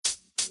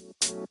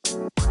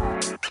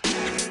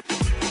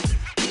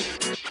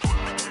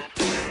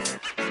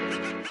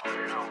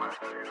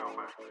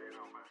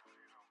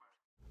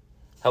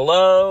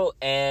Hello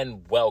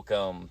and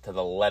welcome to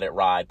the Let It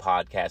Ride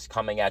podcast,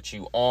 coming at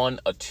you on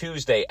a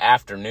Tuesday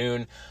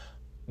afternoon.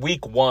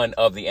 Week 1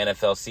 of the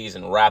NFL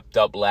season wrapped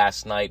up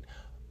last night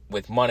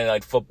with Monday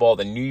Night Football.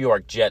 The New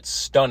York Jets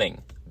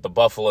stunning the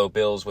Buffalo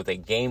Bills with a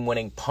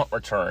game-winning punt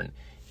return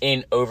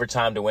in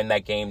overtime to win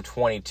that game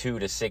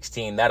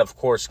 22-16. That, of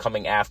course,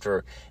 coming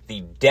after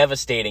the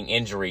devastating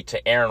injury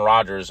to Aaron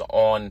Rodgers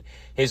on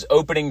his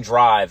opening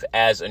drive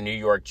as a New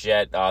York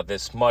Jet.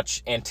 This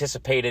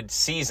much-anticipated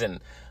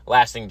season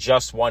lasting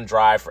just one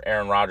drive for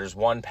Aaron Rodgers,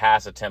 one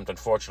pass attempt,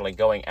 unfortunately,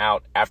 going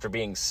out after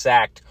being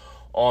sacked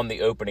on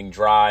the opening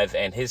drive,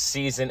 and his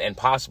season and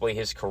possibly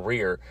his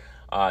career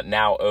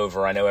now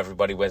over. I know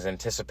everybody was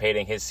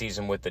anticipating his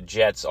season with the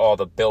Jets, all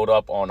the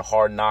build-up on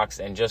Hard Knocks,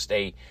 and just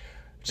a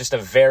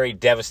very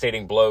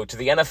devastating blow to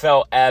the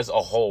NFL as a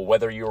whole,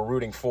 whether you were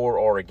rooting for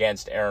or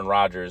against Aaron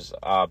Rodgers.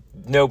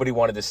 Nobody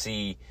wanted to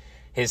see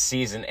his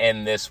season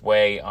end this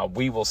way.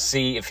 We will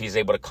see if he's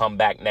able to come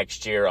back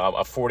next year. A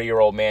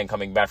 40-year-old man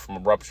coming back from a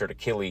ruptured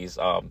Achilles.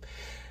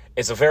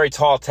 It's a very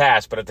tall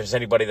task, but if there's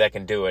anybody that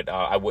can do it,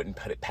 I wouldn't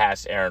put it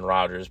past Aaron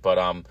Rodgers.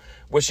 But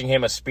wishing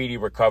him a speedy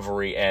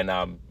recovery,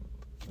 and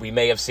we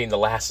may have seen the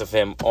last of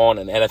him on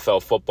an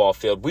NFL football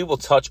field. We will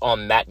touch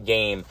on that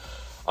game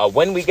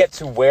when we get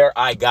to where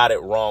I got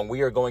it wrong.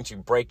 We are going to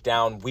break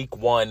down week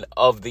 1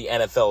 of the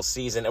NFL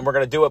season, and we're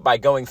going to do it by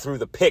going through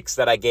the picks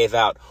that I gave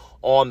out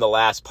on the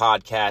last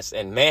podcast.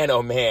 And man,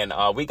 oh man,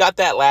 we got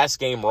that last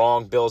game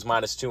wrong, Bills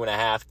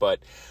 -2.5, but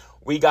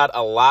we got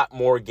a lot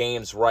more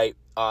games right.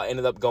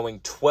 Ended up going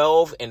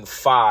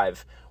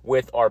 12-5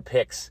 with our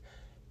picks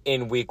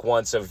in week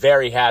 1, so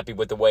very happy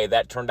with the way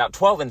that turned out.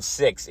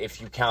 12-6 if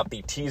you count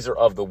the teaser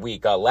of the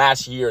week.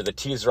 Last year, the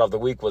teaser of the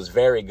week was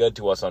very good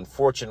to us.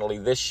 Unfortunately,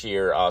 this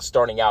year,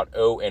 starting out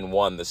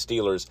 0-1, the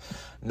Steelers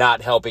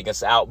not helping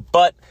us out.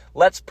 But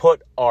let's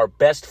put our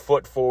best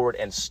foot forward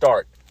and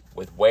start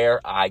with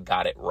where I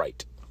got it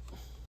right.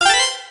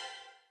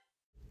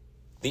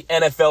 The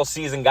NFL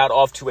season got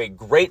off to a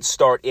great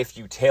start if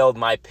you tailed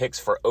my picks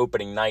for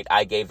opening night.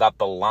 I gave out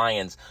the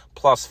Lions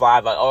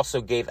 +5. I also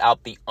gave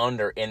out the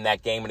under in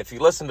that game. And if you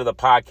listen to the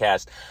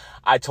podcast,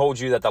 I told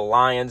you that the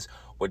Lions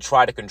would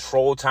try to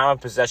control time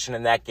of possession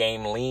in that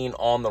game, lean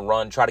on the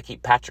run, try to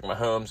keep Patrick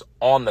Mahomes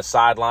on the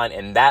sideline.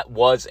 And that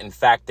was, in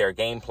fact, their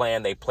game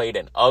plan. They played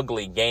an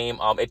ugly game.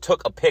 It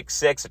took a pick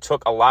six. It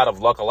took a lot of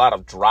luck, a lot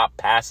of drop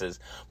passes.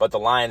 But the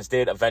Lions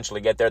did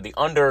eventually get there. The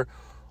under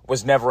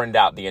was never in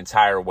doubt the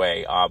entire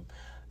way.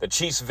 The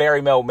Chiefs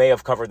very well may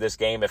have covered this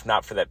game if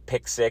not for that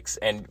pick six.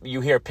 And you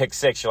hear pick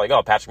six, you're like,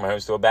 oh, Patrick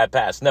Mahomes threw a bad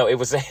pass. No, it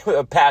was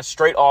a pass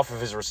straight off of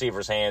his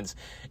receiver's hands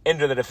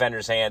into the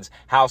defender's hands,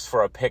 house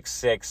for a pick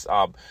six.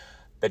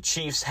 The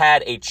Chiefs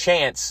had a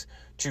chance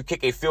to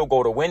kick a field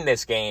goal to win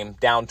this game,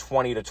 down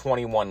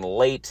 20-21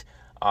 late.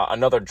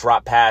 Another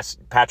drop pass.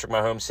 Patrick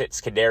Mahomes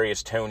hits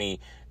Kadarius Toney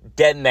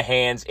dead in the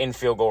hands in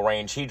field goal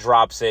range. He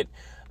drops it.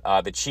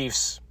 The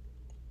Chiefs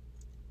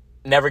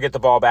never get the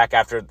ball back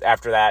after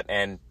that,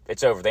 and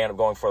it's over. They end up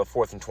going for the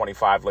 4th and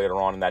 25 later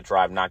on in that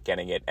drive, not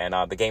getting it, and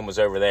the game was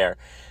over there.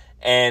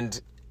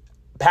 And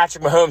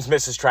Patrick Mahomes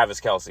misses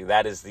Travis Kelce.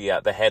 That is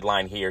the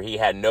headline here. He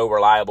had no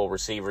reliable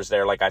receivers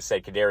there. Like I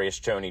said,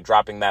 Kadarius Toney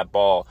dropping that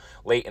ball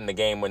late in the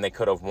game when they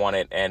could have won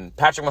it. And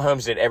Patrick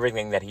Mahomes did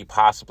everything that he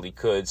possibly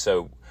could.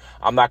 So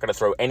I'm not going to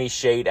throw any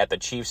shade at the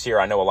Chiefs here.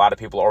 I know a lot of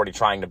people are already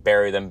trying to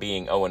bury them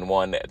being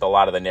 0-1. A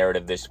lot of the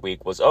narrative this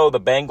week was,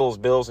 the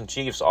Bengals, Bills, and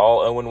Chiefs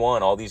all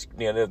 0-1. All these,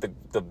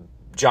 the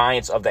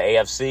giants of the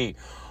AFC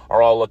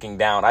are all looking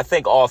down. I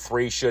think all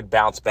three should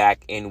bounce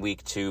back in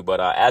week 2, but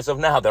as of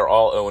now, they're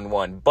all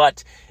 0-1.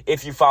 But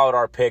if you followed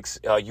our picks,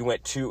 you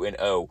went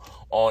 2-0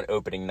 on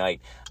opening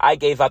night. I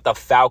gave out the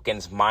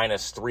Falcons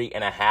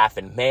 -3.5,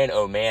 and man,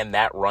 oh man,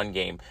 that run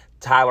game.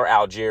 Tyler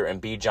Algier and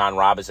Bijan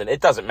Robinson.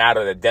 It doesn't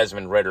matter that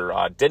Desmond Ridder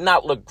did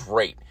not look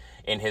great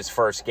in his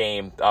first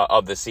game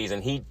of the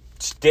season. He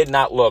did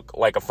not look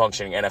like a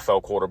functioning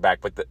NFL quarterback,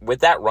 but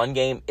with that run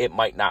game, it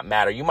might not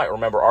matter. You might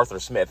remember Arthur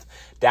Smith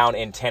down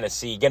in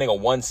Tennessee, getting a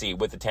 1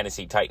 seed with the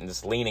Tennessee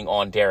Titans, leaning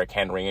on Derrick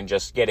Henry and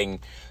just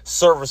getting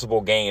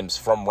serviceable games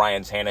from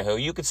Ryan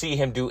Tannehill. You could see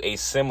him do a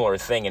similar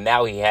thing, and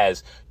now he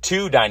has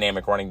 2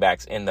 dynamic running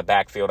backs in the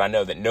backfield. I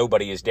know that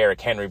nobody is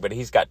Derrick Henry, but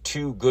he's got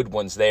 2 good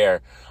ones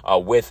there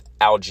with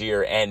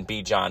Algier and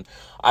Bijan.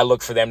 I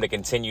look for them to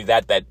continue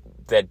that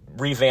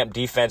revamped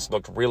defense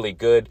looked really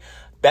good.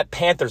 That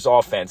Panthers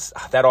offense,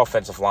 that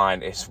offensive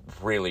line is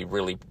really,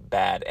 really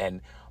bad.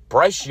 And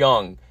Bryce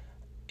Young,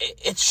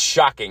 it's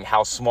shocking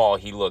how small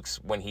he looks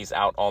when he's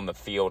out on the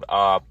field.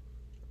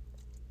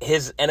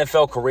 His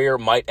NFL career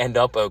might end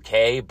up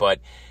okay, but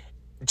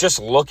just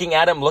looking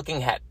at him,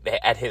 looking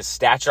at his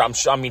stature,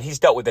 he's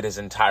dealt with it his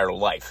entire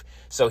life.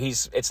 So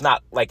it's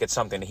not like it's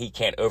something that he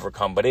can't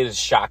overcome, but it is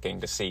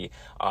shocking to see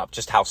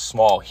just how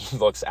small he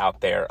looks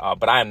out there.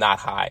 But I am not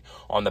high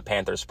on the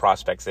Panthers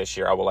prospects this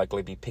year. I will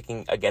likely be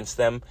picking against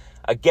them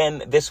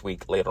again this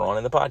week later on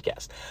in the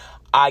podcast.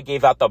 I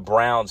gave out the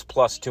Browns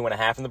plus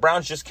 2.5, and the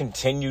Browns just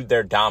continued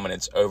their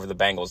dominance over the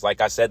Bengals. Like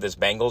I said, this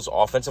Bengals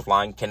offensive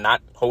line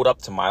cannot hold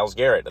up to Myles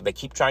Garrett. They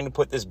keep trying to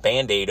put this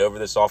Band-Aid over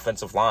this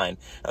offensive line.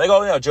 And they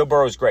go, Joe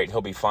Burrow's great.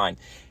 He'll be fine.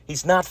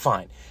 He's not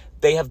fine.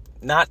 They have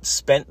not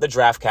spent the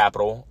draft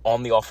capital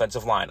on the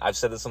offensive line. I've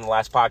said this on the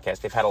last podcast.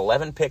 They've had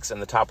 11 picks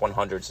in the top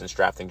 100 since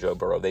drafting Joe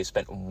Burrow. They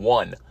spent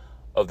one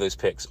of those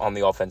picks on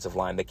the offensive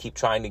line. They keep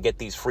trying to get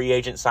these free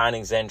agent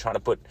signings in, trying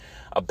to put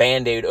a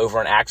Band-Aid over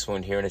an axe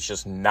wound here, and it's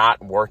just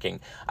not working.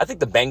 I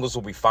think the Bengals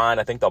will be fine.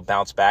 I think they'll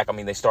bounce back. I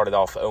mean, they started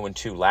off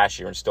 0-2 last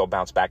year and still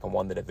bounced back and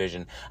won the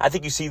division. I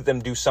think you see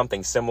them do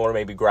something similar,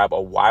 maybe grab a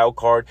wild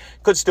card.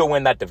 Could still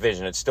win that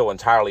division. It's still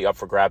entirely up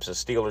for grabs. The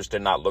Steelers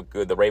did not look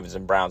good. The Ravens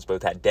and Browns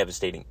both had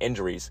devastating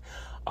injuries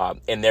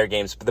in their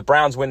games. But the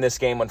Browns win this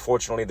game.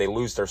 Unfortunately, they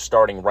lose their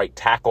starting right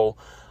tackle.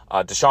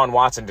 Deshaun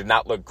Watson did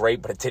not look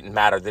great, but it didn't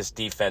matter. This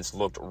defense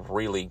looked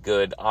really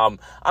good. I'm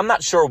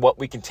not sure what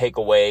we can take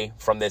away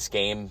from this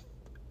game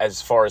as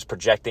far as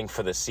projecting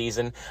for the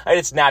season.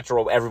 It's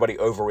natural. Everybody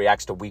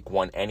overreacts to week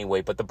 1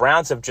 anyway, but the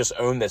Browns have just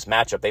owned this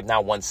matchup. They've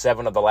now won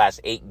 7 of the last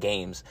 8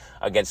 games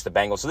against the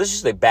Bengals. So this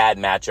is a bad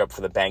matchup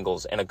for the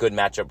Bengals and a good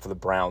matchup for the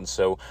Browns.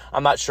 So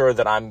I'm not sure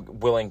that I'm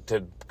willing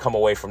to come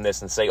away from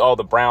this and say,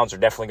 the Browns are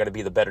definitely going to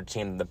be the better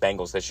team than the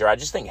Bengals this year. I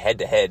just think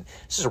head-to-head,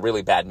 this is a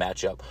really bad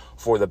matchup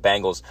for the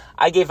Bengals.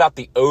 I gave out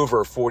the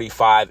over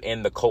 45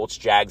 in the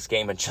Colts-Jags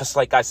game, and just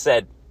like I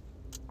said,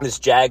 this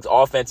Jags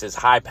offense is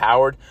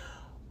high-powered,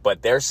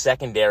 but their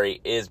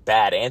secondary is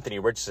bad. Anthony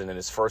Richardson in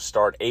his first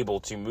start able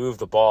to move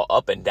the ball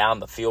up and down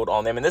the field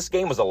on them. And this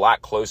game was a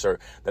lot closer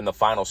than the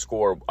final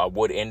score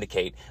would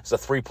indicate. It's a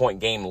 3-point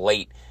game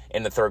late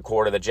in the third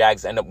quarter. The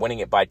Jags end up winning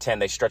it by 10.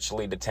 They stretched the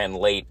lead to 10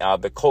 late.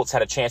 The Colts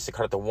had a chance to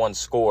cut it to 1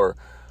 score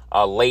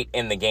late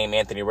in the game.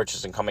 Anthony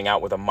Richardson coming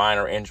out with a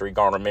minor injury.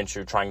 Gardner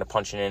Minshew trying to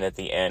punch it in at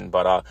the end.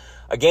 But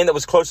a game that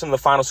was closer than the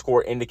final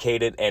score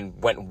indicated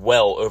and went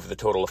well over the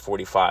total of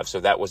 45. So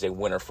that was a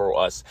winner for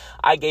us.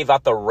 I gave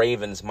out the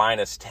Ravens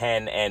minus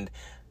 10. And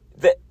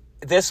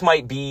this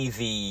might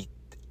be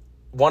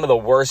one of the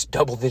worst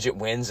double-digit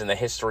wins in the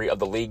history of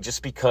the league,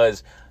 just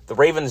because the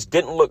Ravens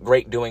didn't look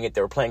great doing it.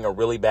 They were playing a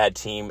really bad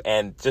team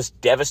and just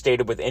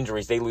devastated with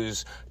injuries. They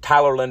lose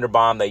Tyler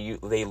Linderbaum.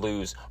 They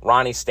lose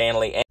Ronnie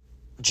Stanley and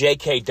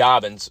J.K.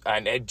 Dobbins,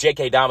 and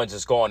J.K. Dobbins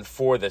is gone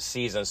for the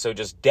season, so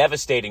just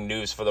devastating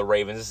news for the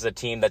Ravens. This is a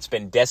team that's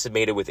been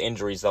decimated with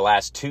injuries the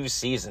last 2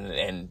 seasons,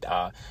 and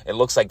it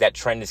looks like that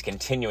trend is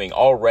continuing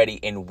already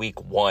in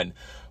week 1.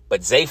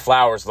 But Zay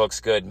Flowers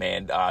looks good,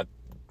 man.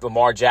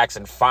 Lamar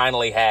Jackson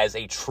finally has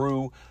a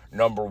true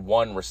number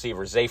 1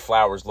 receiver. Zay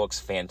Flowers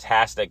looks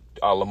fantastic.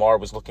 Lamar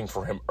was looking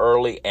for him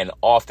early and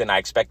often. I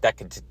expect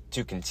that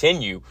to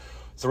continue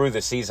through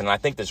the season. I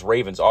think this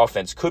Ravens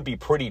offense could be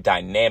pretty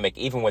dynamic,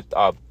 even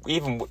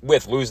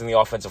with losing the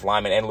offensive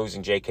lineman and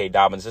losing J.K.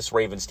 Dobbins. This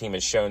Ravens team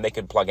has shown they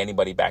could plug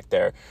anybody back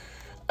there.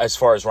 As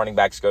far as running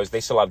backs goes, they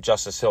still have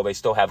Justice Hill. They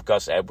still have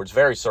Gus Edwards,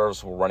 very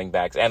serviceable running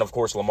backs. And, of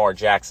course, Lamar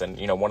Jackson,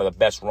 one of the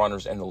best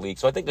runners in the league.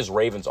 So I think this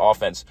Ravens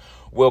offense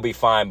will be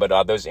fine,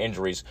 but those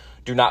injuries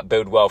do not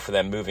bode well for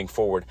them moving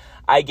forward.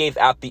 I gave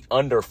out the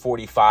under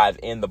 45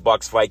 in the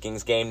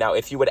Bucs-Vikings game. Now,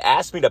 if you would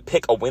ask me to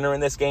pick a winner in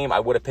this game,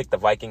 I would have picked the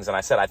Vikings, and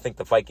I said I think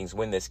the Vikings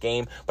win this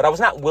game. But I was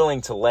not willing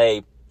to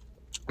lay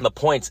the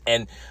points,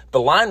 and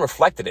the line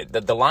reflected it.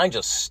 The line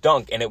just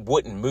stunk, and it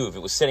wouldn't move.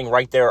 It was sitting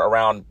right there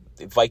around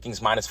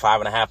Vikings minus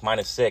 5.5,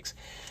 minus 6,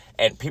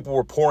 and people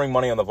were pouring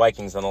money on the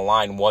Vikings, and the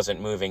line wasn't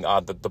moving.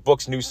 The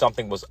books knew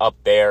something was up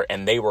there,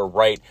 and they were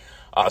right.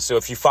 So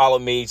if you follow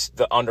me,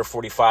 the under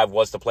 45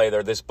 was the play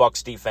there. This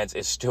Bucs defense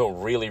is still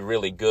really,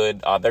 really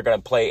good. They're going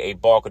to play a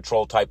ball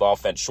control type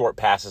offense, short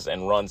passes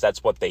and runs.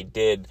 That's what they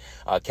did.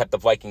 Kept the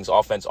Vikings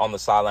offense on the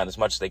sideline as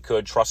much as they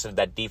could. Trusted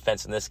that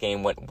defense in this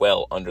game, went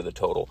well under the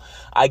total.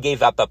 I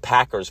gave out the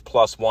Packers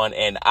 +1,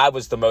 and I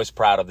was the most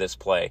proud of this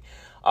play.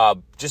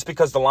 Just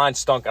because the line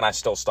stunk and I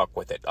still stuck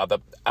with it.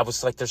 I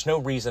was like, there's no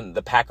reason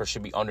the Packers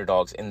should be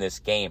underdogs in this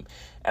game.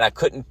 And I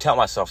couldn't tell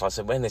myself. I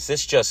said, man, is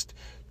this just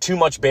too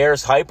much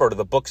Bears hype, or do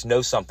the books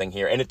know something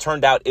here? And it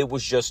turned out it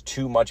was just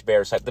too much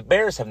Bears hype. The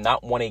Bears have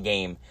not won a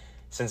game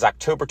since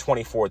October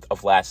 24th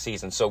of last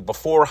season. So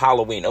before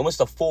Halloween,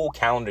 almost a full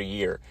calendar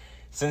year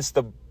since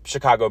the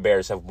Chicago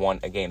Bears have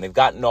won a game. They've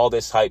gotten all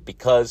this hype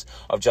because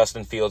of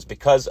Justin Fields,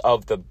 because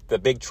of the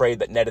big trade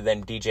that netted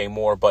them DJ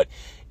Moore, but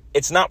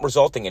it's not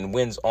resulting in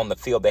wins on the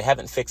field. They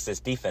haven't fixed this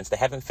defense. They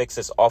haven't fixed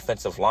this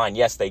offensive line.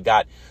 Yes, they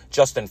got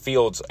Justin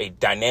Fields, a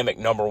dynamic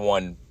number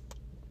 1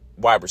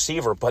 wide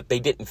receiver, but they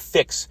didn't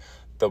fix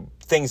the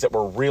things that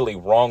were really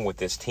wrong with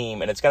this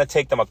team. And it's going to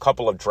take them a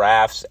couple of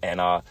drafts.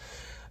 And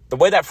the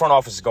way that front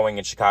office is going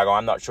in Chicago,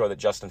 I'm not sure that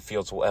Justin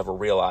Fields will ever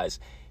realize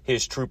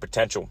his true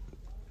potential.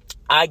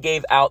 I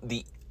gave out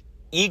the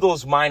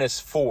Eagles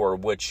 -4,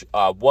 which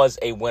was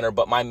a winner,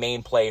 but my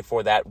main play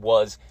for that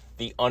was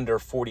the under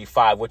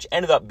 45, which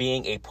ended up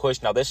being a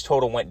push. Now, this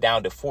total went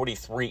down to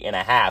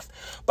 43.5,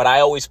 but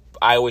I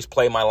always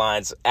play my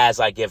lines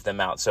as I give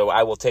them out. So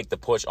I will take the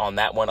push on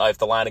that one. If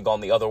the line had gone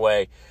the other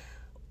way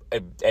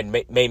and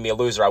made me a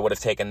loser, I would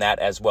have taken that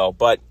as well.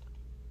 But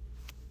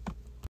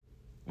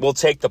we'll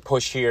take the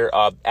push here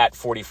at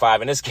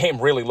 45. And this game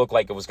really looked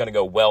like it was going to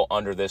go well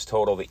under this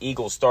total. The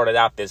Eagles started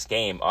out this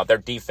game, their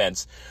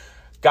defense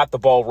got the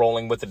ball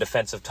rolling with a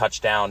defensive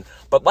touchdown.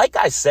 But like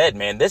I said,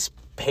 man, this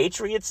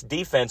Patriots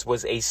defense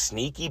was a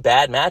sneaky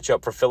bad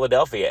matchup for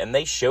Philadelphia, and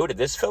they showed it.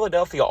 This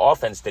Philadelphia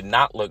offense did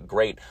not look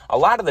great. A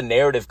lot of the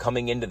narrative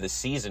coming into the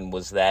season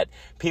was that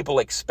people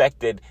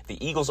expected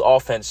the Eagles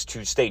offense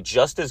to stay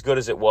just as good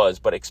as it was,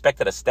 but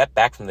expected a step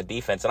back from the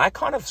defense. And I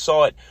kind of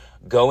saw it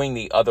going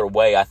the other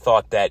way. I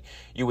thought that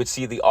you would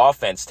see the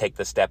offense take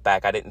the step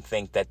back. I didn't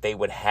think that they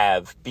would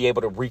be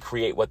able to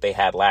recreate what they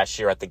had last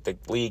year. I think the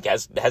league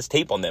has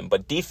tape on them,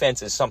 but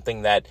defense is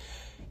something that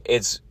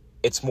it's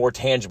more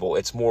tangible.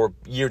 It's more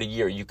year to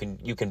year. You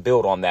can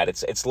build on that.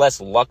 It's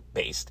less luck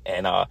based,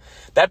 and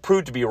that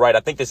proved to be right. I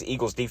think this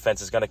Eagles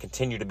defense is going to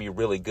continue to be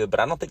really good, but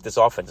I don't think this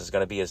offense is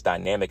going to be as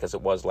dynamic as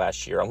it was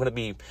last year. I'm going to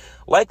be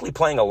likely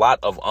playing a lot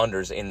of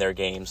unders in their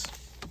games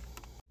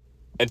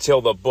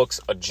until the books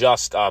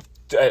adjust,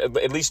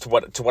 at least to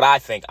what I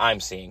think I'm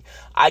seeing.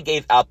 I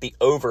gave out the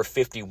over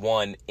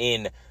 51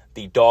 in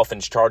the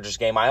Dolphins-Chargers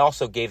game. I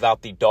also gave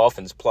out the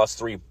Dolphins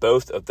 +3.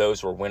 Both of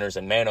those were winners.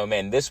 And man, oh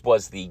man, this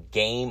was the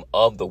game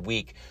of the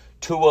week.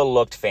 Tua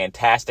looked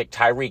fantastic.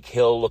 Tyreek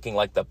Hill looking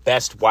like the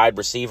best wide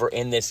receiver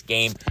in this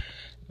game.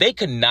 They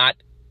could not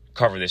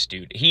cover this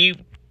dude. He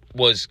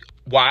was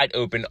wide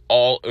open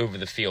all over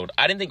the field.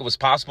 I didn't think it was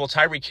possible.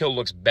 Tyreek Hill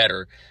looks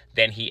better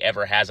than he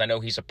ever has. I know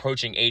he's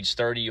approaching age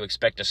 30. You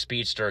expect a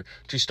speedster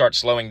to start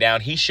slowing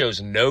down. He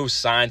shows no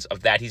signs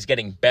of that. He's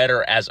getting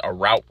better as a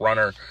route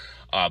runner.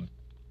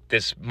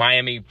 This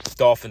Miami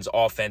Dolphins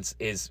offense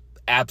is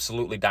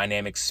absolutely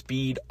dynamic.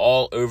 Speed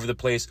all over the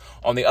place.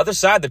 On the other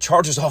side, the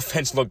Chargers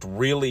offense looked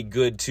really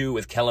good too,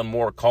 with Kellen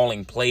Moore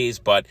calling plays.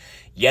 But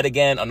yet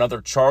again,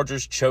 another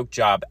Chargers choke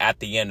job at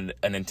the end,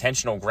 an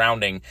intentional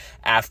grounding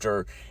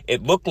after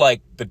it looked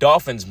like the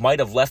Dolphins might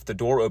have left the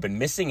door open,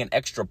 missing an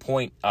extra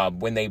point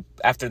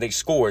after they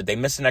scored. They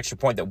missed an extra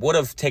point that would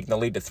have taken the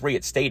lead to 3.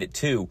 It stayed at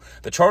 2.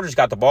 The Chargers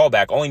got the ball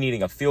back, only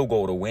needing a field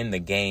goal to win the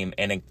game.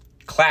 And in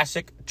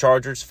classic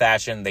Chargers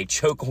fashion, they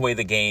choke away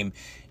the game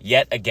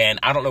yet again.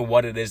 I don't know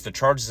what it is. The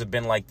Chargers have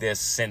been like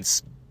this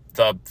since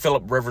the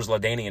Phillip Rivers,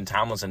 LaDainian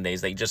Tomlinson days.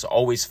 They just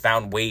always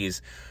found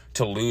ways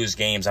to lose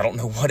games. I don't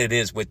know what it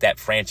is with that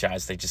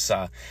franchise. They just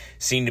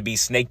seem to be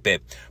snake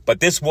bit.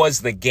 But this was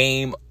the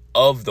game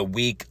of the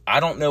week. I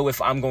don't know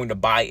if I'm going to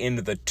buy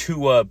into the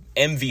Tua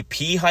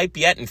MVP hype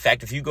yet. In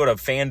fact, if you go to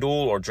FanDuel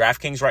or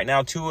DraftKings right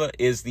now, Tua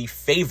is the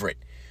favorite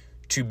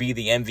to be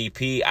the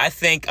MVP. I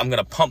think I'm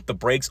going to pump the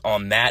brakes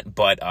on that,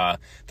 but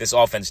this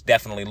offense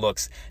definitely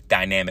looks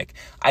dynamic.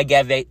 I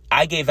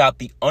gave out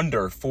the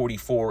under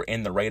 44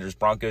 in the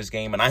Raiders-Broncos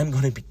game, and I'm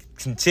going to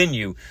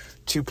continue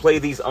to play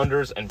these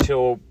unders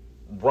until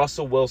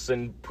Russell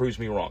Wilson proves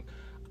me wrong.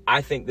 I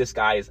think this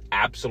guy is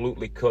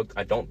absolutely cooked.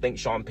 I don't think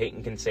Sean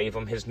Payton can save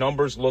him. His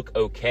numbers look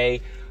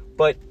okay,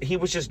 but he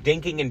was just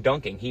dinking and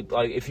dunking.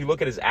 If you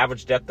look at his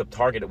average depth of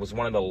target, it was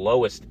one of the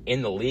lowest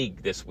in the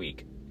league this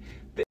week.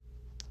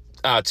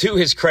 To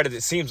his credit,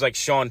 it seems like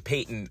Sean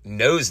Payton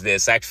knows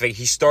this. Actually,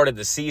 he started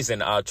the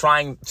season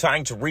trying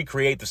to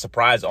recreate the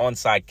surprise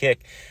onside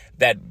kick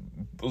that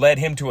led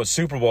him to a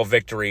Super Bowl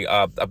victory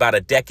about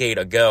a decade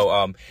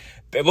ago.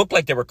 It looked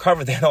like they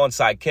recovered that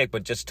onside kick,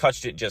 but just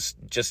touched it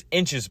just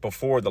inches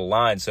before the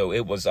line, so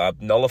it was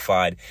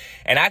nullified.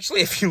 And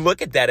actually, if you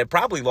look at that, it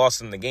probably lost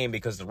them the game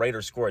because the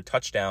Raiders scored a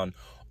touchdown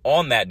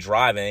on that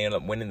drive, and they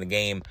ended up winning the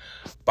game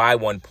by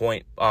 1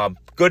 point.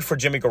 Good for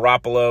Jimmy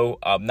Garoppolo.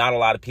 Not a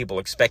lot of people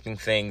expecting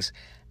things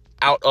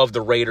out of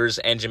the Raiders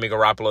and Jimmy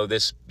Garoppolo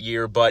this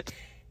year, but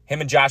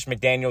him and Josh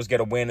McDaniels get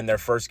a win in their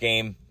first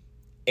game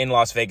in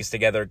Las Vegas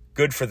together.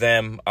 Good for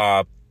them.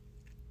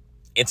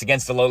 It's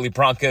against the lowly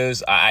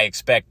Broncos. I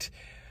expect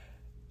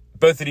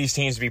both of these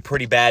teams to be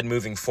pretty bad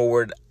moving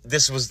forward.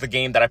 This was the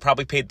game that I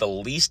probably paid the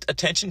least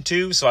attention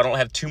to, so I don't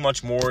have too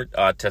much more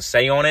to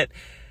say on it.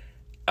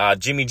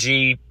 Jimmy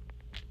G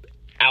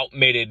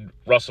outmitted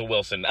Russell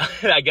Wilson.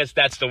 I guess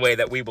that's the way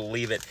that we will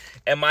leave it.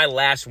 And my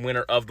last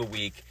winner of the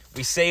week,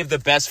 we saved the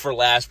best for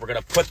last. We're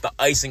going to put the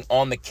icing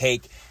on the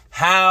cake.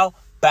 How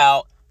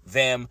about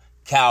them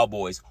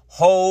Cowboys?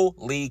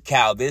 Holy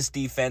cow, this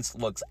defense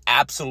looks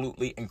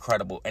absolutely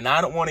incredible. And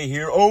I don't want to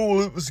hear,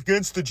 oh, it was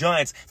against the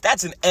Giants.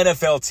 That's an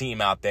NFL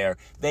team out there.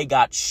 They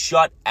got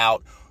shut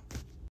out.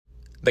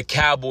 The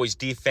Cowboys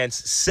defense,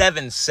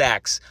 7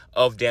 sacks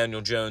of Daniel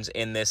Jones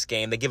in this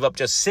game. They give up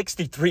just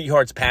 63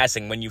 yards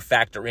passing when you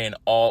factor in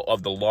all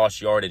of the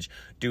lost yardage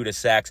due to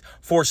sacks.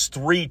 Forced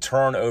 3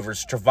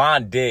 turnovers.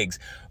 Trevon Diggs,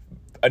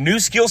 a new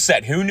skill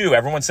set. Who knew?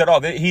 Everyone said, oh,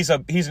 he's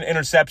an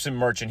interception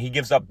merchant. He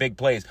gives up big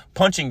plays.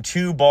 Punching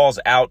 2 balls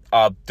out.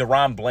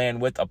 Deron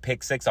Bland with a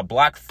pick 6. A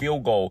blocked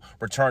field goal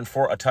returned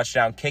for a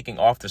touchdown, kicking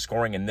off the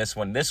scoring in this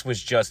one. This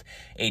was just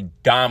a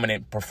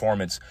dominant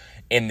performance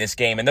in this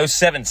game. And those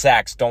 7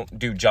 sacks don't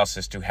do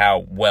justice to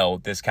how well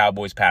this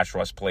Cowboys pass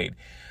rush played.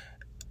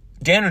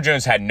 Daniel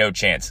Jones had no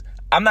chance.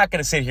 I'm not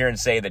going to sit here and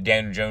say that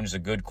Daniel Jones is a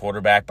good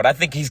quarterback, but I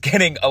think he's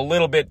getting a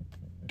little bit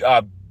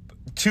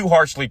too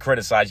harshly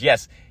criticized.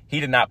 Yes, he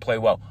did not play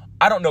well.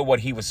 I don't know what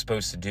he was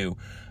supposed to do.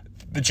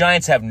 The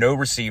Giants have no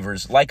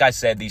receivers. Like I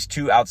said, these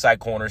two outside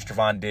corners,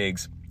 Trevon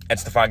Diggs and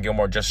Stephon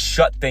Gilmore, just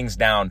shut things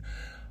down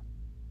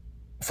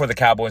for the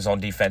Cowboys on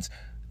defense.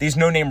 These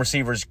no-name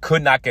receivers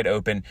could not get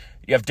open.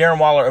 You have Darren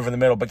Waller over the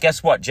middle, but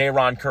guess what?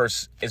 J-Ron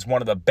Kearse is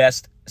one of the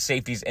best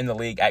safeties in the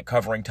league at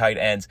covering tight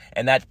ends,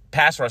 and that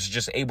pass rush is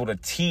just able to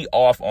tee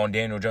off on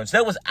Daniel Jones.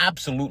 There was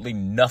absolutely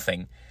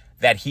nothing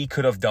that he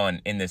could have done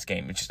in this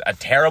game. It's just a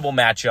terrible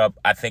matchup.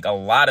 I think a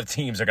lot of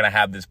teams are going to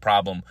have this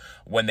problem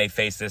when they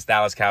face this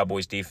Dallas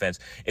Cowboys defense.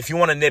 If you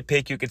want to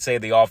nitpick, you could say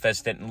the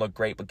offense didn't look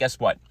great, but guess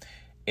what?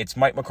 It's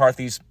Mike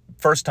McCarthy's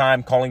first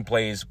time calling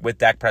plays with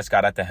Dak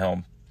Prescott at the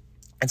helm.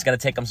 It's going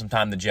to take him some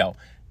time to gel.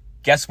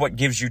 Guess what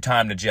gives you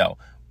time to gel?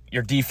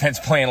 Your defense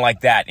playing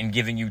like that and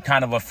giving you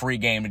kind of a free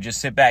game to just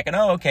sit back and,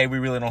 okay, we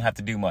really don't have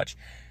to do much.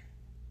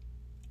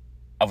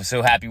 I was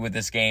so happy with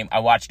this game. I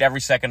watched every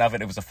second of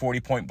it. It was a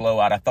 40-point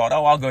blowout. I thought,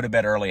 I'll go to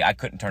bed early. I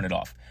couldn't turn it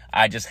off.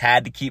 I just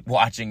had to keep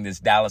watching this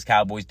Dallas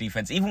Cowboys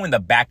defense. Even when the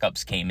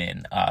backups came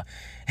in,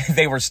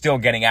 they were still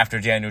getting after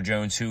Daniel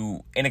Jones,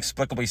 who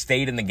inexplicably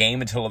stayed in the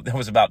game until there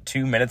was about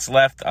 2 minutes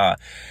left.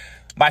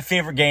 My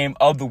favorite game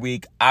of the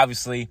week,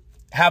 obviously.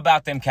 How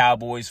about them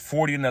Cowboys?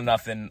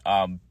 40-0.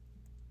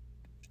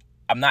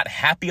 I'm not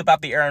happy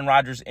about the Aaron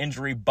Rodgers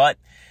injury, but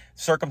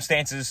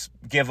circumstances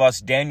give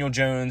us Daniel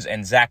Jones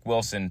and Zach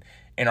Wilson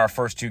in our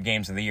first two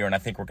games of the year, and I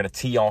think we're going to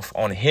tee off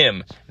on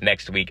him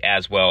next week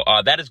as well.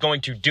 That is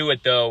going to do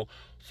it, though,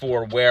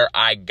 for Where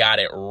I Got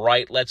It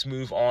Right. Let's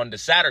move on to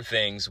sadder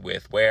things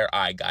with Where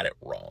I Got It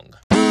Wrong.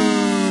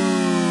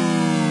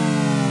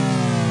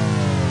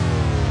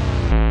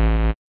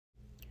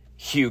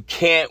 You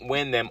can't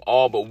win them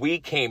all, but we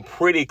came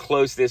pretty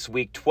close this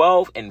week,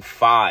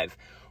 12-5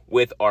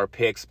 with our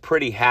picks.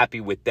 Pretty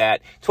happy with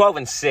that.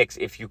 12-6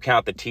 if you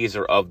count the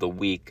teaser of the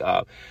week.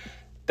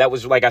 That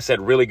was, like I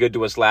said, really good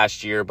to us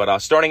last year, but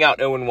starting out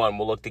 0-1,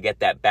 we'll look to get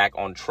that back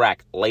on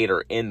track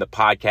later in the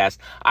podcast.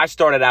 I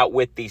started out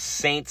with the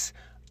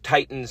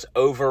Saints-Titans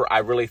over. I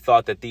really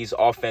thought that these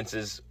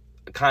offenses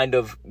kind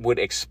of would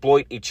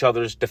exploit each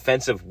other's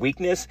defensive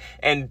weakness,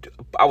 and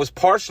I was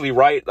partially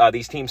right.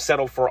 These teams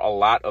settle for a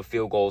lot of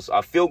field goals.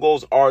 Field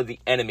goals are the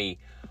enemy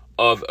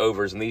of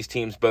overs, and these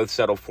teams both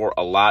settle for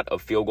a lot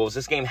of field goals.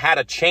 This game had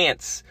a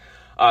chance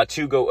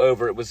to go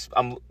over.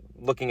 I'm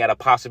looking at a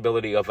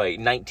possibility of a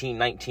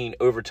 19-19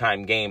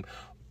 overtime game,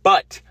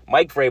 but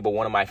Mike Vrabel,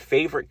 one of my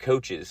favorite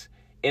coaches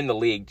in the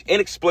league,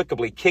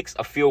 inexplicably kicks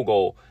a field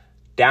goal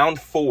down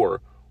 4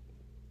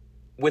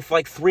 with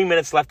like 3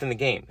 minutes left in the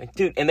game. Like,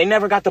 dude, and they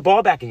never got the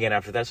ball back again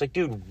after that. It's like,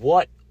 dude,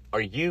 what are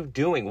you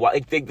doing?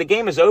 The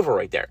game is over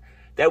right there.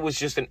 That was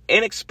just an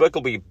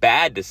inexplicably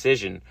bad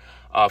decision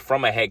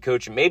from a head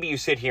coach. Maybe you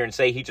sit here and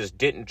say he just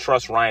didn't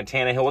trust Ryan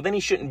Tannehill. Well, then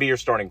he shouldn't be your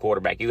starting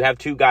quarterback. You have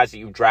two guys that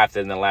you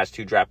drafted in the last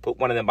two drafts. Put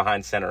one of them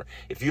behind center.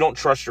 If you don't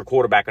trust your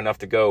quarterback enough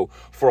to go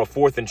for a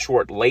 4th and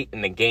short late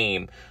in the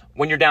game,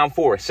 when you're down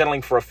 4,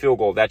 settling for a field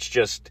goal, that's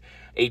just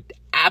a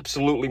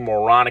absolutely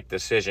moronic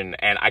decision,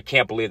 and I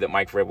can't believe that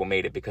Mike Vrabel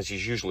made it because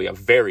he's usually a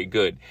very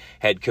good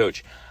head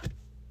coach.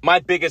 My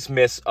biggest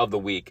miss of the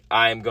week,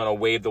 I'm going to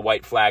wave the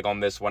white flag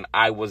on this one.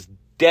 I was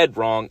dead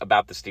wrong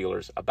about the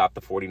Steelers, about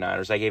the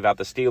 49ers. I gave out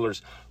the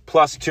Steelers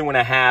plus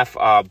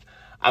 2.5.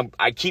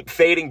 I keep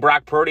fading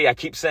Brock Purdy. I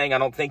keep saying I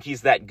don't think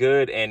he's that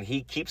good, and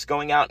he keeps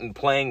going out and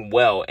playing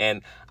well.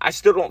 And I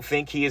still don't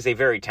think he is a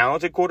very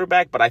talented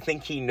quarterback, but I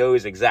think he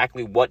knows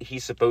exactly what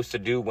he's supposed to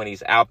do when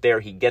he's out there.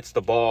 He gets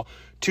the ball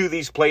to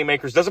these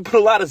playmakers. Doesn't put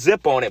a lot of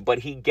zip on it, but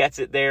he gets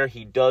it there.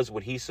 He does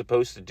what he's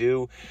supposed to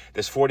do.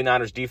 This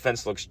 49ers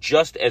defense looks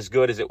just as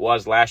good as it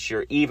was last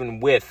year, even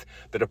with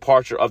the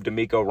departure of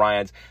DeMeco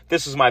Ryans.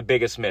 This was my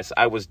biggest miss.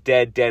 I was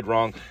dead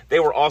wrong. They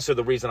were also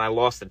the reason I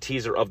lost the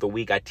teaser of the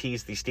week. I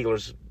teased the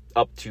Steelers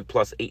up to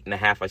plus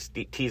 8.5.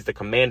 I teased the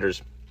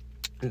Commanders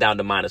down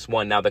to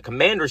 -1. Now, the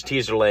Commanders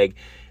teaser leg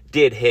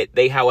did hit.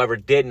 They, however,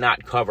 did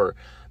not cover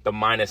the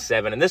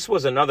 -7. And this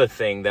was another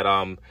thing that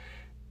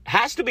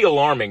has to be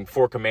alarming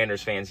for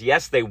Commanders fans.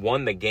 Yes, they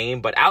won the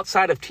game, but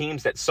outside of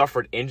teams that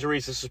suffered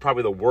injuries, this is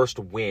probably the worst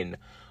win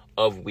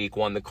of week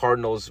 1. The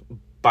Cardinals,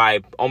 by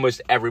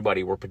almost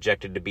everybody, were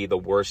projected to be the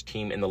worst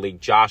team in the league.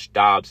 Josh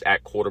Dobbs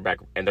at quarterback,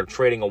 and they're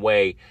trading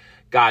away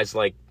guys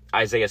like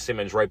Isaiah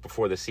Simmons right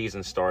before the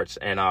season starts,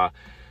 and a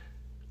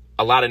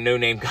lot of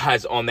no-name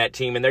guys on that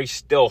team, and they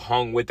still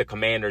hung with the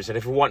Commanders. And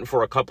if it wasn't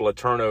for a couple of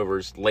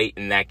turnovers late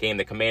in that game,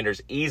 the Commanders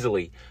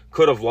easily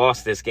could have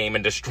lost this game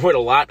and destroyed a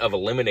lot of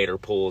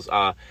eliminator pools.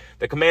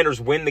 The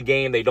Commanders win the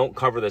game. They don't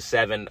cover the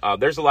 7.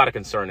 There's a lot of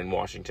concern in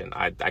Washington.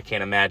 I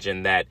can't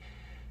imagine that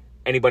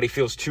anybody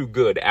feels too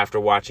good after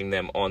watching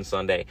them on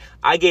Sunday.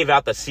 I gave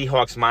out the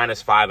Seahawks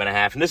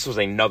 -5.5, and this was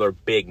another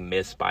big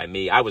miss by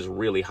me. I was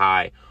really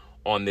high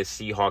on this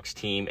Seahawks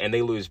team, and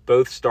they lose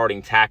both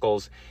starting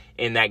tackles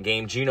in that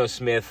game. Geno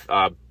Smith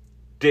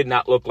did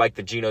not look like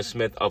the Geno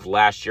Smith of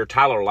last year.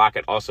 Tyler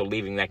Lockett also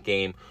leaving that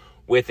game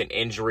with an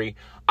injury.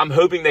 I'm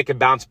hoping they can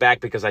bounce back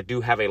because I do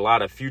have a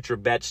lot of future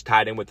bets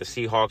tied in with the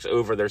Seahawks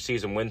over their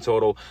season win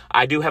total.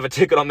 I do have a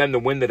ticket on them to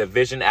win the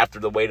division after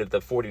the way that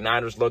the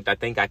 49ers looked. I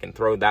think I can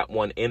throw that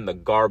one in the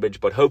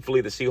garbage, but hopefully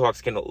the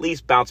Seahawks can at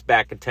least bounce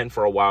back, contend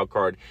for a wild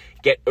card,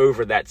 get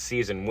over that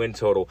season win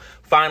total.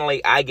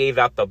 Finally, I gave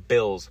out the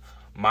Bills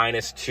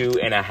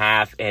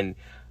 -2.5, and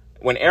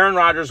when Aaron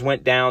Rodgers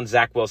went down,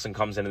 Zach Wilson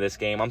comes into this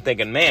game. I'm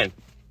thinking, man,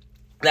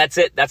 that's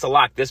it. That's a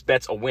lock. This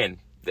bet's a win.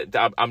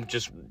 I'm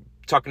just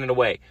tucking it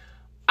away.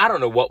 I don't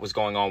know what was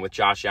going on with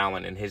Josh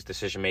Allen and his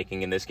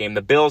decision-making in this game.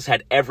 The Bills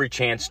had every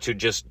chance to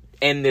just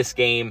end this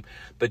game.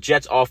 The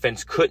Jets'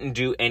 offense couldn't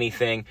do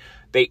anything.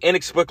 They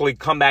inexplicably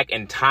come back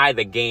and tie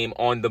the game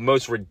on the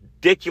most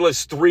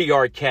ridiculous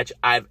 3-yard catch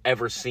I've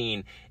ever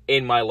seen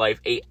in my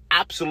life. A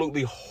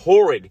absolutely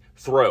horrid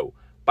throw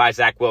by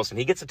Zach Wilson.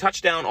 He gets a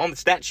touchdown on the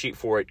stat sheet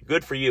for it.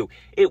 Good for you.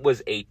 It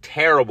was a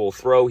terrible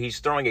throw. He's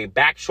throwing a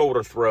back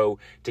shoulder throw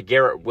to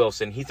Garrett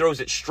Wilson. He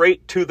throws it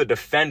straight to the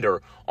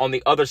defender on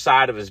the other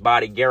side of his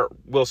body. Garrett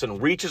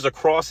Wilson reaches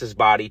across his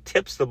body,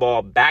 tips the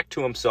ball back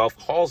to himself,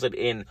 hauls it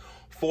in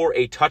for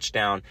a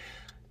touchdown.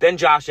 Then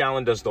Josh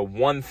Allen does the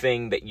one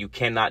thing that you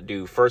cannot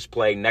do. First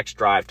play, next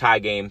drive, tie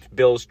game.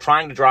 Bills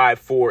trying to drive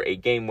for a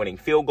game-winning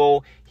field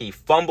goal. He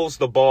fumbles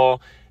the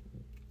ball.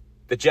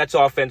 The Jets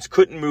offense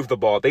couldn't move the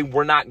ball. They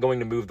were not going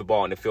to move the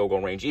ball into field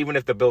goal range, even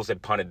if the Bills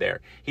had punted there.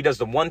 He does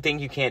the one thing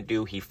you can't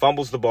do. He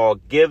fumbles the ball,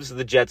 gives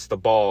the Jets the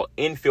ball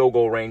in field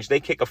goal range.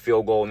 They kick a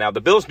field goal. Now, the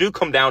Bills do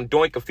come down,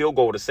 doink a field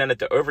goal to send it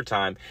to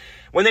overtime.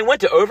 When they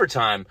went to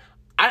overtime,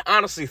 I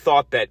honestly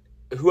thought that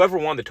whoever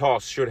won the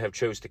toss should have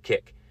chose to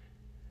kick.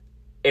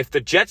 If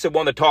the Jets had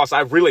won the toss,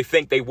 I really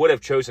think they would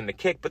have chosen to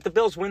kick. But the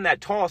Bills win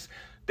that toss.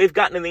 They've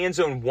gotten in the end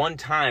zone one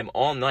time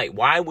all night.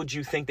 Why would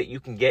you think that you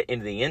can get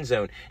into the end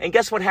zone? And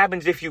guess what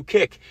happens if you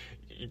kick?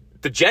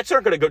 The Jets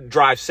aren't going to go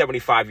drive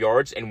 75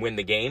 yards and win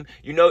the game.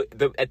 You know,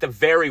 at the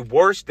very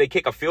worst, they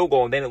kick a field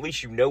goal, and then at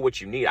least you know what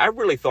you need. I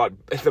really thought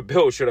the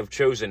Bills should have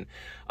chosen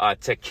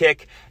to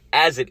kick.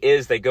 As it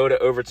is, they go to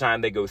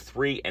overtime. They go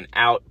 3 and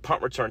out,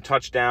 punt return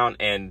touchdown,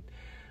 and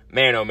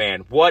man, oh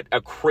man, what a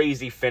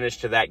crazy finish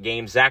to that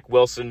game. Zach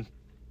Wilson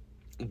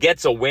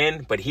gets a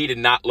win, but he did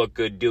not look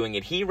good doing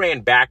it. He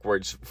ran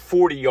backwards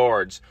 40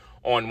 yards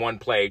on one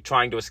play,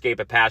 trying to escape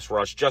a pass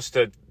rush just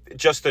to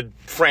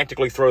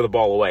frantically throw the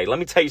ball away. Let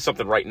me tell you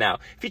something right now.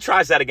 If he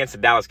tries that against the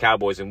Dallas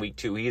Cowboys in week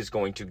 2, he is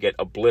going to get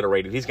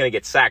obliterated. He's going to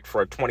get sacked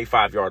for a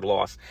 25-yard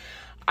loss.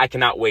 I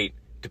cannot wait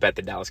to bet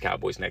the Dallas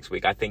Cowboys next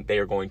week. I think they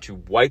are going to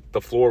wipe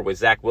the floor with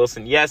Zach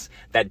Wilson. Yes,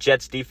 that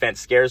Jets defense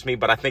scares me,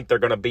 but I think they're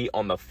going to be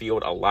on the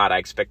field a lot. I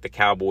expect the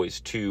Cowboys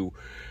to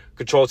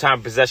control time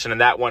of possession in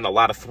that one. A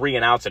lot of 3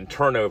 and outs and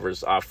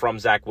turnovers from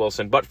Zach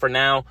Wilson. But for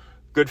now,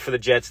 good for the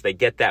Jets. They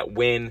get that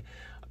win.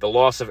 The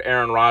loss of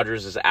Aaron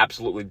Rodgers is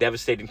absolutely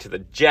devastating to the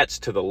Jets,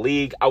 to the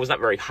league. I was not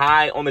very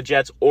high on the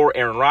Jets or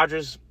Aaron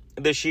Rodgers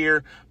this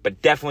year,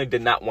 but definitely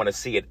did not want to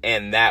see it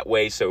end that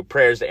way. So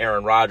prayers to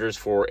Aaron Rodgers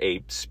for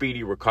a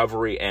speedy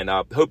recovery, and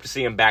hope to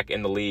see him back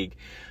in the league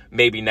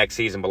maybe next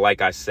season. But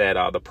like I said,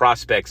 the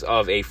prospects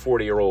of a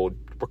 40-year-old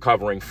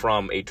recovering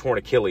from a torn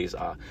Achilles,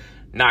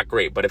 not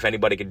great. But if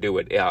anybody can do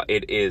it,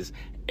 it is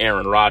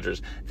Aaron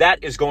Rodgers.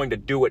 That is going to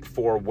do it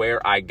for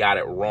Where I Got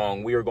It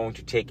Wrong. We are going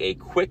to take a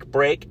quick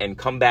break and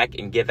come back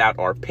and give out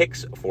our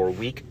picks for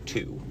week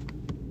 2.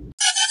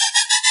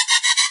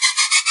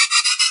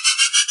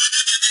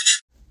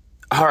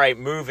 All right,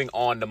 moving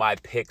on to my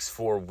picks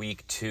for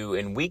week 2.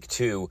 And week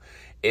 2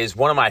 is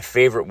one of my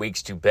favorite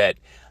weeks to bet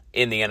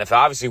in the NFL.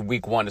 Obviously,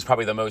 week 1 is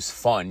probably the most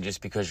fun just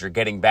because you're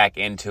getting back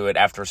into it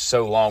after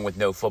so long with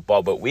no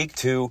football. But week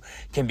 2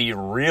 can be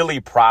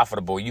really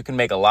profitable. You can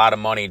make a lot of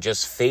money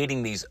just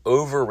fading these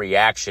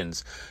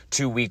overreactions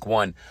to week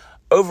 1.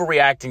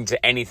 Overreacting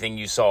to anything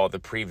you saw the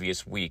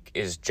previous week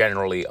is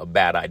generally a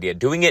bad idea.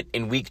 Doing it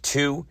in week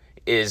 2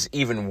 is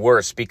even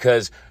worse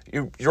because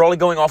you're only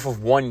going off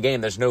of one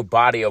game. There's no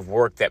body of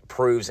work that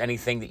proves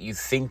anything that you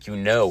think you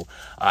know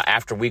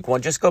after week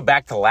 1. Just go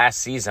back to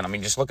last season. I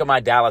mean, just look at my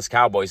Dallas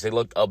Cowboys. They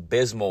looked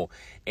abysmal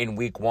in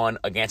week 1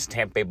 against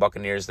Tampa Bay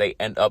Buccaneers. They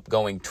end up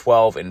going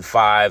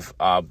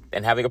 12-5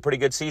 and having a pretty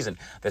good season.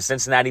 The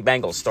Cincinnati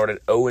Bengals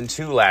started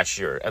 0-2 last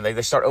year, and they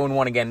start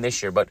 0-1 again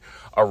this year, but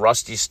a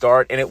rusty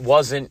start, and it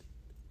wasn't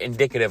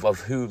indicative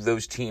of who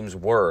those teams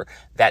were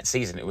that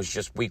season. It was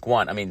just week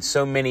 1. I mean,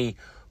 so many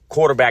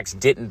quarterbacks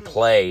didn't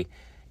play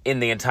in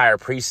the entire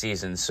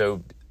preseason,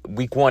 so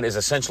week 1 is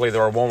essentially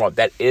their warm-up.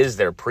 That is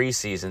their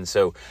preseason,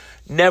 so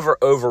never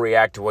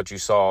overreact to what you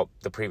saw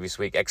the previous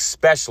week,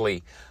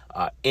 especially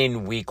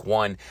in week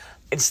 1.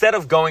 Instead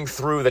of going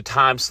through the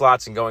time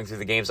slots and going through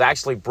the games, I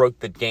actually broke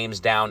the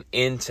games down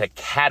into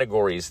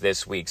categories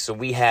this week. So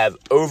we have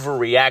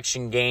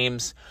overreaction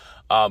games,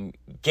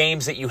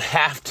 games that you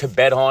have to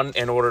bet on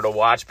in order to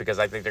watch because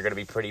I think they're going to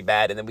be pretty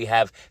bad. And then we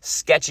have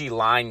sketchy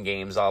line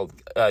games,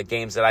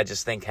 games that I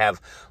just think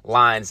have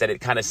lines that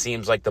it kind of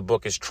seems like the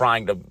book is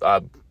trying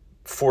to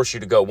force you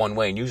to go one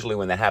way. And usually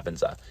when that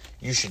happens,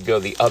 you should go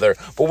the other.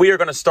 But we are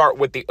going to start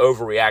with the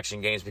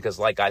overreaction games because,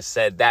 like I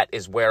said, that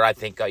is where I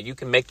think you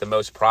can make the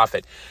most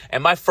profit.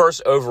 And my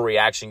first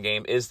overreaction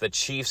game is the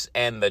Chiefs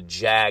and the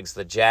Jags.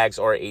 The Jags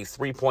are a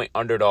 3-point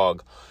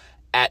underdog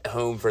at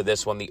home for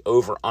this one. The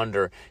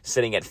over-under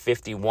sitting at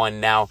 51.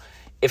 Now,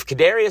 if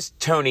Kadarius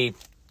Toney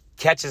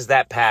catches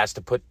that pass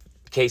to put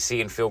KC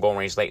in field goal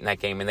range late in that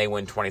game and they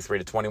win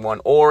 23-21,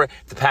 or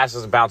if the pass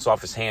doesn't bounce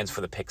off his hands for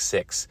the pick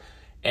six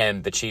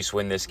and the Chiefs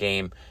win this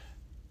game,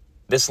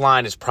 this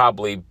line is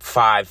probably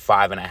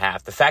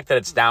 5.5. The fact that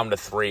it's down to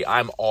 3,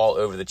 I'm all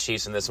over the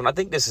Chiefs in this one. I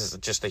think this is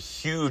just a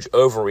huge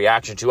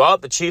overreaction to,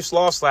 the Chiefs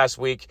lost last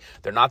week.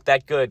 They're not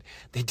that good.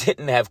 They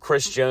didn't have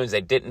Chris Jones.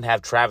 They didn't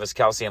have Travis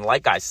Kelce. And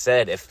like I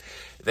said, if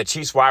the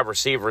Chiefs wide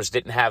receivers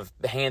didn't have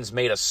the hands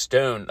made of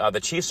stone,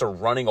 the Chiefs are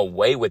running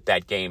away with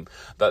that game.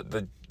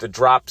 The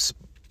drops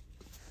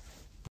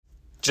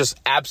just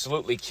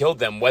absolutely killed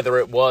them, whether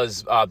it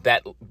was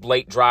that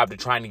late drive to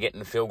trying to get in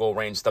the field goal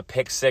range, the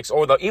pick six,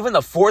 or even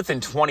the 4th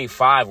and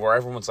 25 where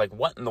everyone's like,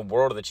 what in the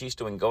world are the Chiefs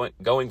doing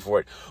going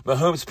for it?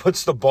 Mahomes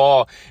puts the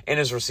ball in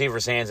his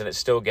receiver's hands and it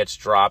still gets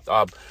dropped.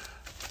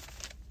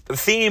 The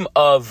theme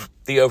of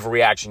the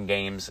overreaction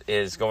games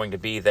is going to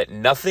be that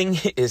nothing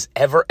is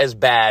ever as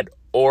bad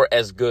or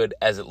as good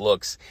as it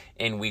looks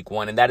in week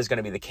 1. And that is going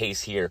to be the case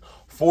here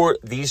for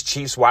these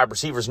Chiefs wide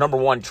receivers. Number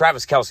one,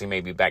 Travis Kelce may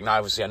be back. Now,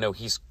 obviously, I know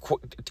he's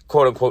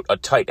quote unquote a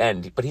tight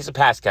end, but he's a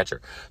pass catcher.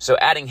 So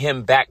adding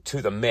him back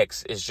to the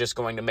mix is just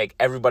going to make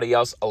everybody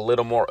else a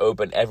little more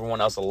open,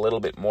 everyone else a little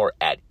bit more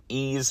at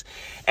ease.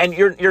 And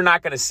you're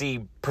not going to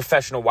see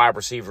professional wide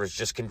receivers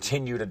just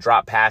continue to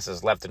drop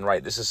passes left and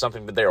right. This is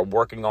something that they are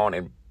working on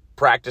in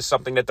practice,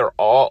 something that they're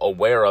all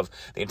aware of.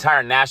 The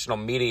entire national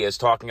media is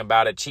talking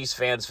about it. Chiefs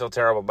fans feel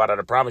terrible about it.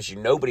 I promise you,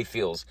 nobody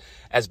feels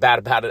as bad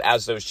about it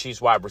as those Chiefs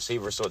wide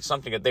receivers. So it's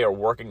something that they are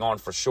working on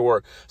for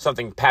sure,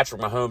 something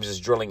Patrick Mahomes is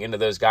drilling into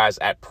those guys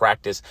at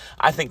practice.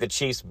 I think the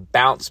Chiefs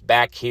bounce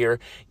back here.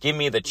 Give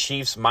me the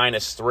Chiefs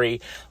 -3.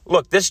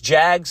 Look, this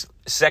Jags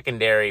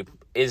secondary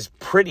is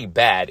pretty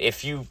bad.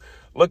 If you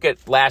look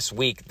at last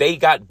week, they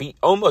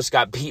almost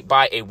got beat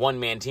by a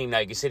one-man team. Now,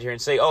 you can sit here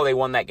and say, they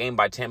won that game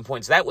by 10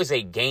 points. That was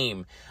a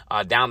game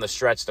down the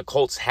stretch. The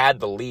Colts had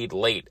the lead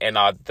late, and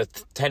the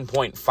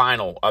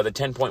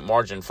 10-point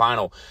margin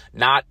final,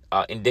 not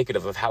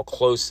indicative of how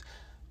close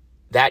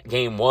that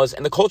game was.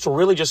 And the Colts were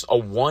really just a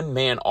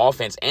one-man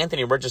offense.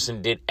 Anthony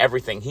Richardson did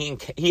everything.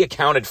 He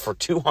accounted for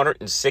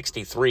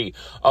 263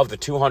 of the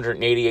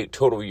 288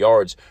 total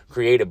yards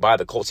created by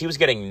the Colts. He was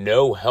getting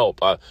no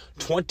help.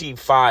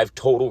 25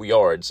 total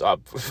yards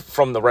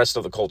from the rest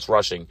of the Colts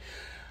rushing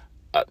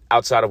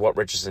outside of what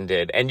Richardson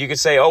did. And you could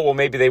say,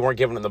 maybe they weren't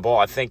giving him the ball.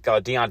 I think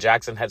Deion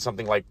Jackson had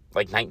something like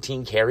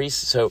 19 carries.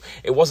 So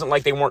it wasn't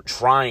like they weren't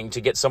trying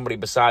to get somebody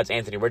besides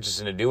Anthony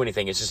Richardson to do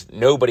anything. It's just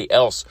nobody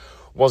else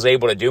was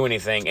able to do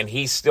anything, and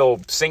he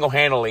still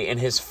single-handedly in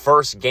his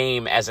first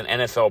game as an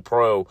NFL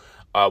pro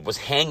was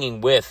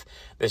hanging with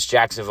this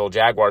Jacksonville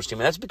Jaguars team,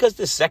 and that's because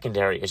this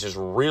secondary is just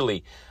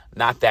really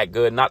not that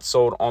good. Not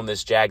sold on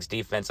this Jags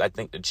defense. I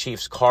think the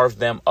Chiefs carved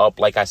them up.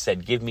 Like I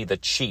said, give me the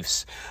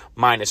Chiefs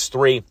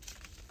 -3.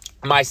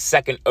 My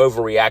second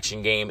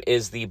overreaction game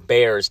is the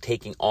Bears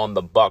taking on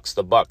the Bucs.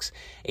 The Bucs,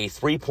 a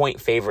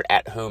 3-point favorite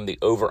at home, the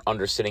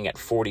over-under sitting at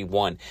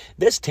 41.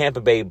 This Tampa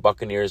Bay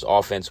Buccaneers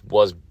offense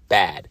was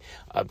bad.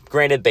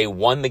 Granted, they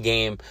won the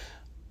game,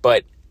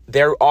 but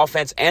their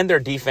offense and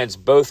their defense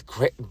both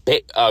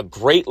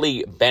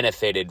greatly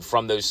benefited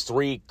from those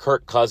 3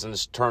 Kirk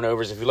Cousins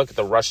turnovers. If you look at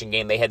the rushing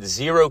game, they had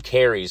 0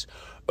 carries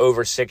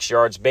over 6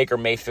 yards. Baker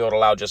Mayfield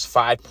allowed just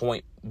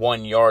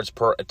 5.1 yards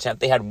per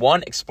attempt. They had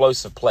one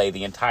explosive play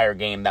the entire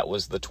game. That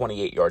was the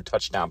 28-yard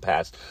touchdown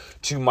pass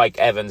to Mike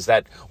Evans.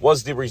 That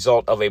was the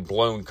result of a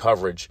blown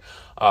coverage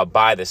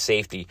by the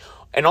safety.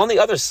 And on the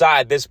other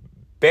side, this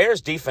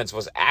Bears defense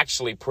was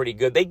actually pretty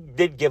good. They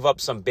did give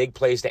up some big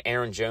plays to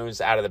Aaron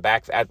Jones out of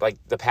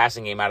the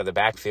passing game out of the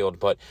backfield,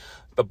 but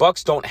the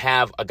Bucs don't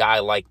have a guy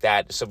like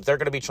that, so they're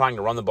going to be trying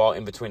to run the ball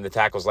in between the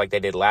tackles like they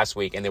did last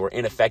week, and they were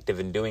ineffective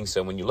in doing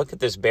so. When you look at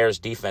this Bears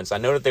defense, I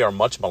know that they are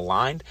much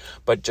maligned,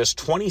 but just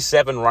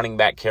 27 running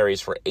back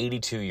carries for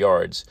 82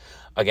 yards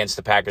against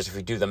the Packers. If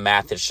you do the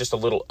math, it's just a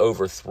little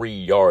over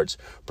 3 yards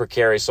per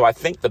carry. So I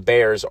think the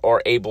Bears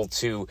are able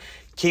to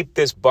keep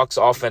this Bucs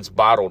offense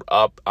bottled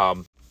up.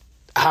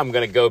 I'm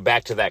going to go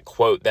back to that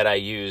quote that I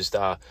used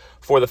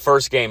for the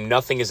first game.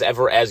 Nothing is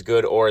ever as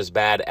good or as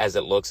bad as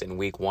it looks in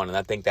week 1. And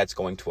I think that's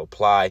going to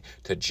apply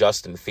to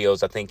Justin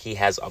Fields. I think he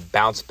has a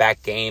bounce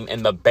back game.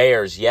 And the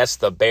Bears, yes,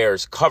 the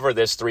Bears cover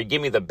this 3.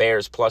 Give me the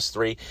Bears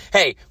 +3.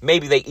 Hey,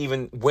 maybe they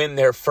even win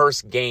their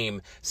first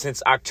game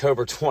since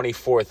October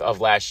 24th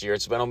of last year.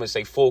 It's been almost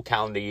a full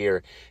calendar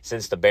year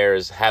since the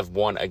Bears have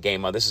won a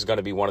game. This is going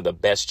to be one of the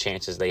best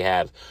chances they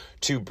have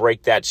to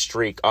break that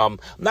streak. I'm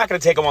not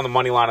going to take them on the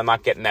money line. I'm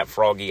not getting that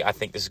froggy. I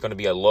think this is going to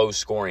be a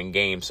low-scoring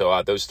game,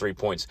 so those 3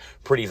 points,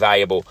 pretty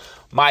valuable.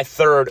 My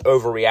third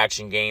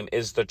overreaction game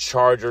is the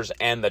Chargers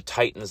and the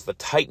Titans. The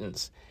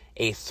Titans,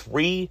 a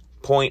 3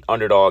 point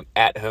underdog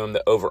at home,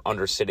 the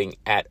over-under sitting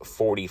at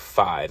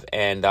 45.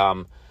 And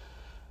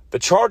the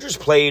Chargers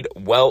played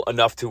well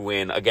enough to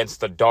win against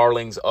the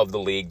darlings of the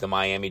league, the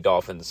Miami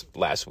Dolphins,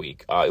 last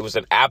week. It was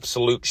an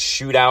absolute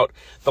shootout.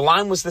 The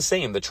line was the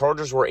same. The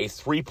Chargers were a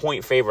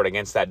 3-point favorite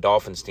against that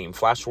Dolphins team.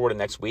 Flash forward to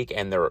next week,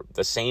 and they're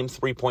the same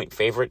 3-point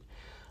favorite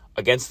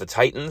against the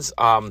Titans.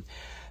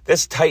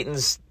 This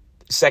Titans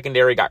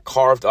secondary got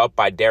carved up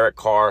by Derek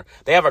Carr.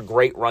 They have a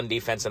great run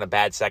defense and a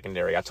bad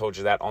secondary. I told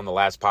you that on the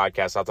last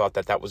podcast. I thought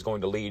that was going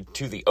to lead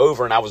to the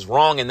over, and I was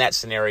wrong in that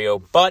scenario.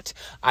 But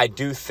I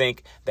do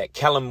think that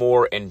Kellen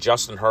Moore and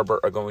Justin Herbert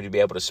are going to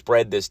be able to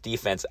spread this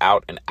defense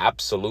out and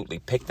absolutely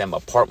pick them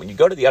apart. When you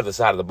go to the other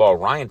side of the ball,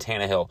 Ryan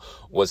Tannehill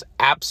was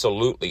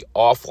absolutely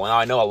awful. Now,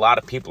 I know a lot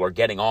of people are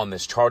getting on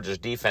this Chargers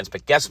defense,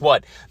 but guess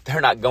what?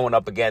 They're not going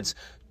up against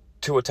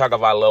Tua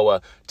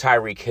Tagovailoa,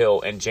 Tyreek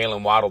Hill, and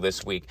Jalen Waddle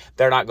this week.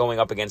 They're not going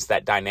up against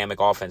that dynamic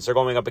offense. They're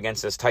going up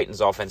against this Titans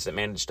offense that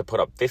managed to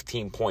put up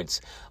 15 points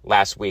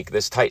last week.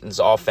 This Titans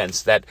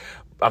offense Ryan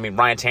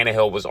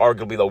Tannehill was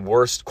arguably the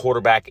worst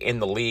quarterback in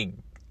the league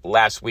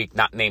last week,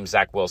 not named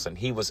Zach Wilson.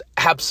 He was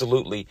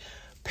absolutely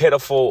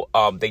pitiful.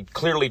 They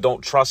clearly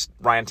don't trust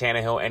Ryan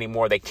Tannehill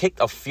anymore. They kicked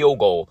a field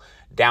goal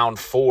down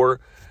 4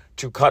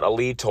 to cut a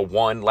lead to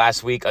 1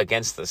 last week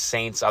against the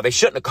Saints. They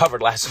shouldn't have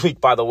covered last week,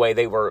 by the way.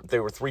 They were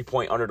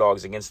 3-point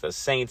underdogs against the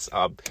Saints.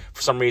 For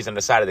some reason,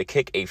 decided to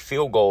kick a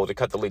field goal to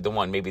cut the lead to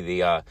 1.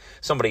 Maybe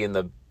somebody in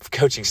the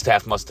coaching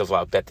staff must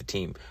have bet the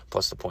team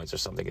plus the points or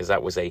something, because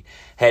that was a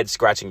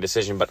head-scratching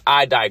decision. But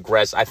I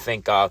digress. I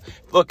think,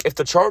 look, if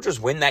the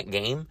Chargers win that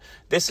game,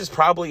 this is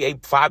probably a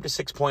 5 to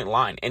 6 point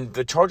line. And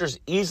the Chargers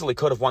easily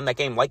could have won that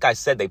game. Like I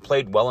said, they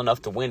played well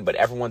enough to win, but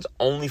everyone's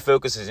only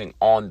focusing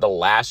on the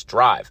last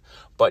drive.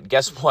 But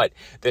guess what?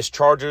 This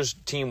Chargers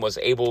team was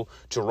able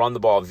to run the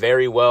ball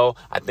very well.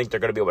 I think they're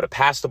going to be able to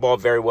pass the ball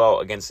very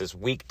well against this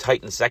weak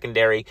Titans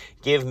secondary.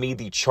 Give me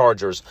the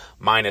Chargers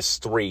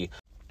 -3.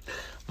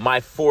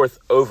 My fourth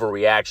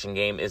overreaction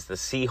game is the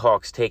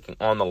Seahawks taking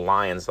on the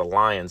Lions. The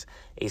Lions,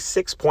 a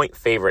 6-point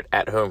favorite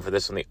at home for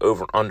this one, the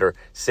over-under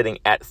sitting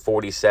at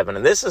 47.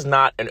 And this is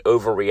not an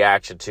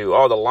overreaction to,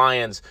 the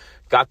Lions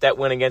got that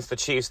win against the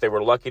Chiefs. They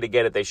were lucky to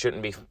get it. They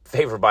shouldn't be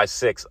favored by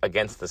 6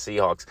 against the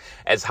Seahawks.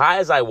 As high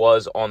as I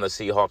was on the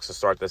Seahawks to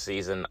start the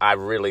season, I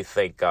really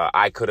think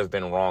I could have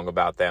been wrong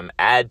about them.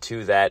 Add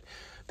to that,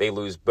 they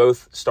lose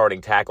both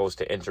starting tackles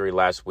to injury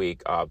last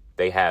week.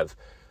 They have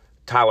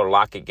Tyler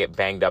Lockett get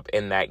banged up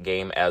in that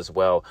game as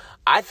well.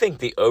 I think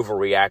the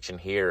overreaction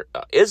here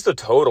is the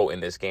total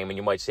in this game. And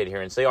you might sit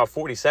here and say,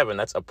 47,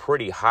 that's a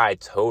pretty high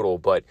total.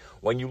 But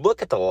when you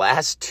look at the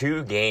last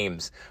 2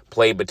 games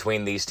played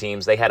between these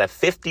teams, they had a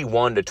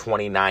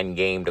 51-29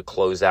 game to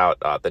close out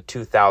the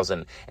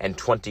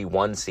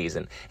 2021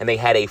 season. And they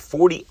had a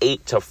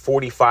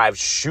 48-45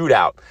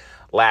 shootout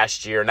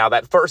last year. Now,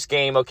 that first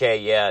game,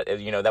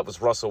 that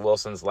was Russell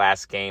Wilson's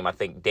last game. I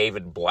think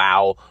David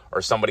Blau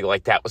or somebody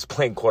like that was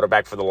playing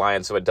quarterback for the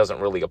Lions, so it doesn't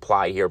really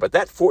apply here. But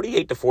that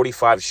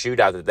 48-45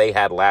 shootout that they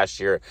had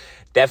last year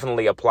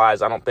definitely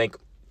applies. I don't think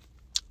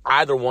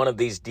either one of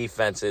these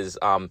defenses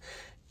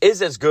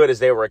is as good as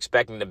they were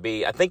expecting to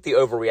be. I think the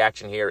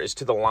overreaction here is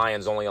to the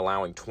Lions only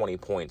allowing 20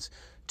 points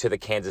to the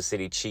Kansas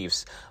City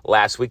Chiefs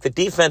last week. The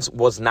defense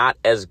was not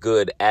as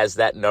good as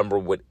that number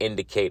would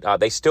indicate.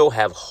 They still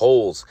have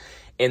holes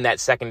in that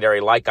secondary.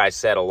 Like I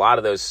said, a lot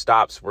of those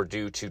stops were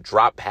due to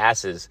drop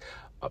passes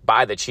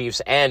by the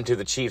Chiefs and to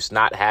the Chiefs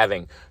not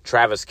having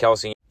Travis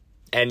Kelce.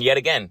 And yet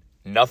again,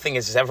 nothing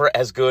is ever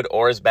as good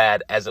or as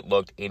bad as it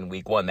looked in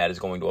week 1. That is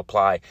going to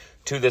apply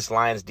to this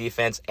Lions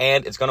defense,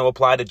 and it's going to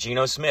apply to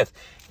Geno Smith.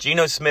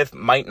 Geno Smith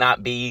might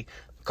not be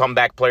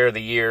comeback player of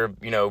the year,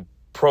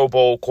 Pro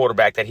Bowl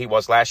quarterback that he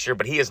was last year,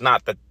 but he is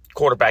not the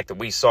quarterback that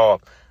we saw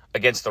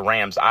against the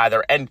Rams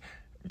either. And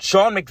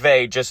Sean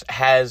McVay just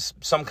has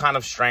some kind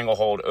of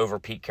stranglehold over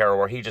Pete Carroll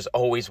where he just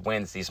always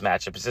wins these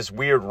matchups. It's this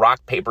weird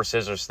rock, paper,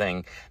 scissors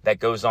thing that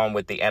goes on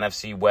with the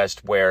NFC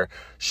West where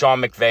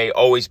Sean McVay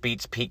always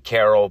beats Pete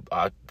Carroll.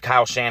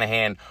 Kyle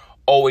Shanahan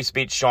always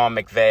beats Sean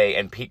McVay,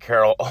 and Pete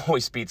Carroll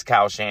always beats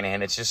Kyle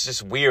Shanahan. It's just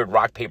this weird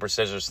rock, paper,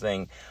 scissors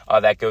thing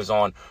that goes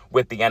on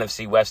with the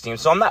NFC West team.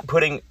 So I'm not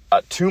putting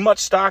too much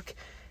stock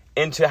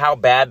into how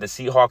bad the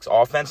Seahawks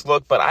offense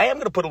looked, but I am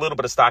going to put a little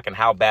bit of stock in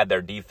how bad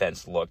their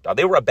defense looked.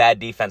 They were a bad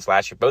defense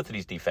last year. Both of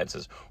these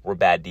defenses were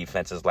bad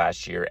defenses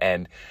last year,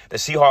 and the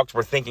Seahawks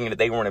were thinking that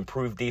they were an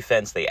improved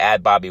defense. They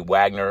add Bobby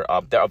Wagner.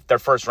 Their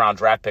first-round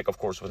draft pick, of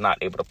course, was not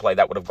able to play.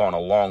 That would have gone a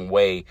long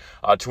way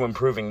to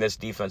improving this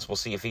defense. We'll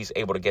see if he's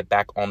able to get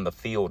back on the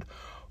field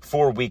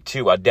for week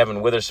 2,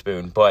 Devin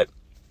Witherspoon, but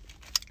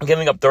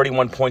giving up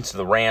 31 points to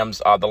the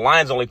Rams. The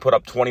Lions only put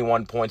up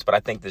 21 points, but I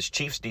think this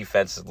Chiefs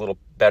defense is a little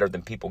better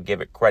than people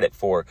give it credit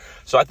for.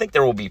 So I think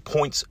there will be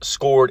points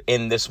scored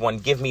in this one.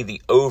 Give me the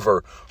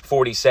over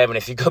 47.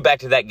 If you go back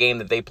to that game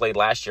that they played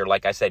last year,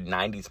 like I said,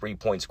 93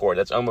 points scored.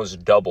 That's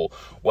almost double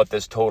what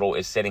this total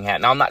is sitting at.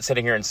 Now, I'm not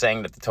sitting here and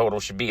saying that the total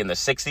should be in the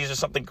 60s or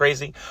something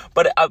crazy,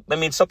 but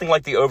something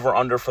like the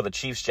over-under for the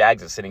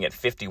Chiefs-Jags is sitting at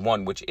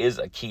 51, which is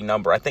a key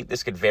number. I think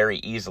this could very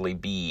easily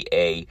be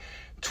a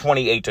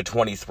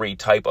 28-23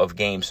 type of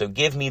game. So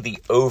give me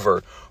the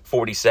over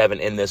 47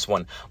 in this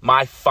one.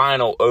 My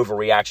final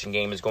overreaction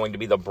game is going to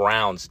be the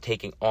Browns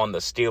taking on the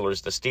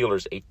Steelers. The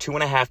Steelers, a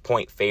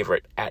 2.5-point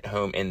favorite at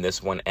home in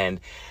this one. And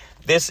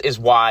this is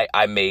why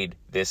I made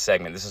this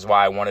segment. This is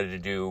why I wanted to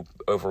do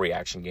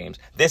overreaction games.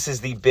 This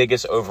is the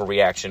biggest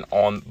overreaction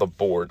on the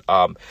board.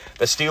 The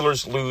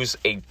Steelers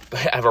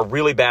have a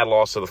really bad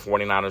loss to the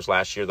 49ers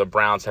last year. The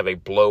Browns have a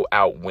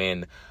blowout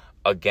win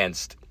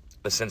against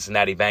the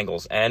Cincinnati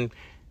Bengals. And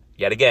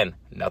yet again,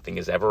 nothing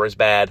is ever as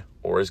bad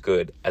or as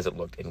good as it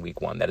looked in week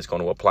one. That is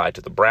going to apply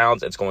to the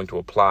Browns. It's going to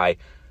apply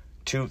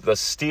to the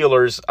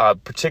Steelers,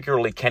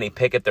 particularly Kenny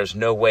Pickett. There's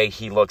no way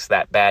he looks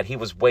that bad. He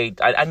was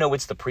I know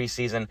it's the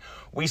preseason.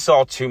 We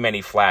saw too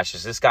many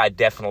flashes. This guy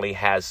definitely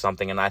has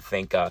something, and I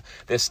think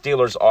this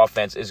Steelers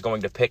offense is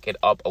going to pick it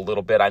up a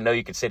little bit. I know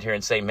you could sit here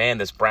and say, man,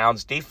 this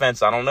Browns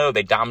defense, I don't know.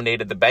 They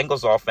dominated the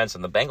Bengals offense,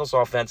 and the Bengals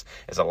offense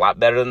is a lot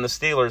better than the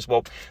Steelers.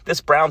 Well, this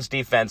Browns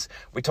defense,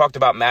 we talked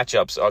about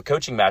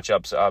coaching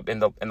matchups in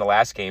the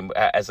last game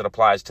as it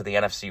applies to the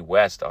NFC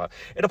West.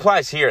 It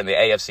applies here in the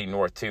AFC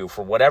North, too.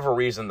 For whatever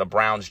reason, the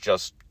Browns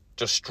just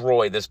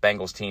destroy this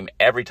Bengals team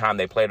every time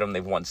they played them.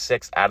 They've won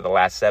 6 out of the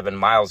last 7.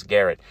 Myles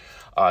Garrett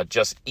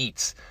just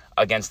eats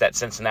against that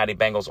Cincinnati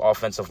Bengals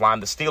offensive line.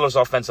 The Steelers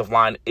offensive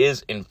line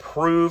is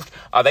improved.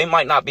 They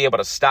might not be able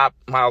to stop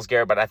Myles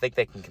Garrett, but I think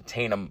they can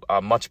contain him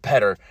much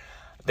better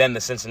than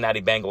the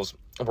Cincinnati Bengals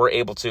were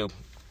able to.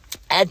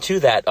 Add to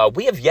that,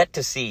 we have yet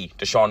to see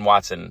Deshaun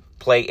Watson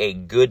play a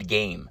good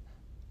game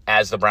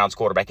as the Browns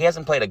quarterback. He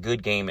hasn't played a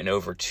good game in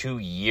over 2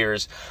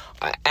 years.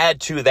 Add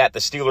to that, the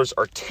Steelers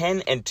are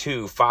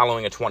 10-2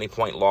 following a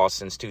 20-point loss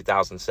since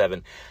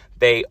 2007.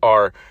 They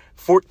are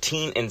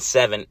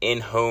 14-7 in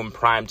home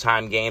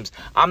primetime games.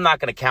 I'm not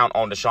going to count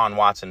on Deshaun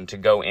Watson to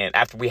go in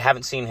after we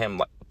haven't seen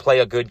him play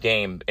a good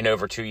game in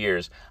over 2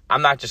 years.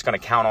 I'm not just going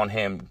to count on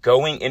him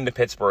going into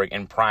Pittsburgh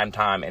in prime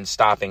time and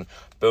stopping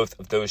both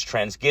of those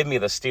trends. Give me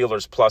the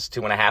Steelers plus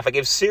 2.5. I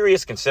gave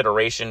serious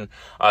consideration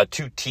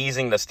to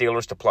teasing the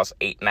Steelers to plus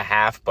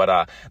 8.5,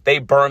 but they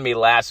burned me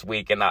last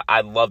week, and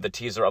I love the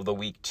teaser of the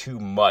week too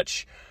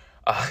much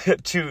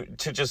to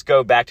just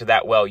go back to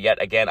that well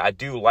yet again. I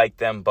do like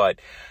them, but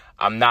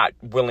I'm not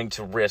willing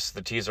to risk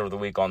the teaser of the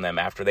week on them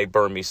after they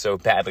burned me so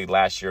badly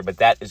last year. But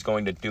that is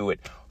going to do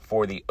it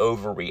for the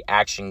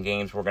overreaction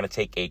games. We're going to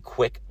take a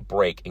quick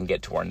break and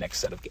get to our next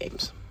set of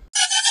games.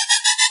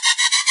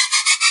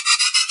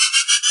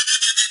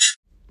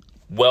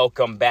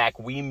 Welcome back.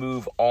 We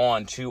move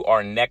on to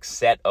our next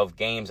set of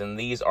games, and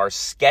these are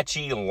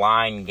sketchy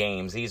line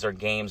games. These are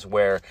games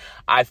where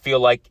I feel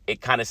like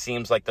it kind of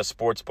seems like the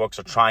sports books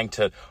are trying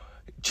to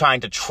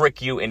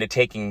trick you into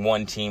taking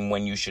one team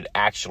when you should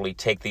actually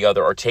take the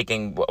other, or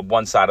taking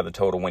one side of the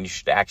total when you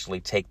should actually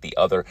take the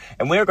other.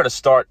 And we're going to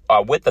start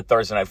with the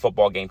Thursday Night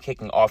Football game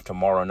kicking off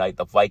tomorrow night,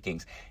 the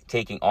Vikings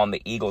taking on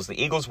the Eagles.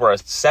 The Eagles were a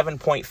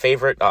 7-point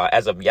favorite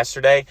as of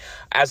yesterday.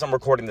 As I'm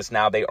recording this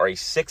now, they are a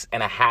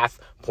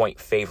 6.5-point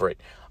favorite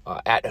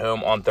at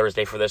home on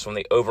Thursday for this one.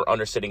 The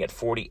over-under sitting at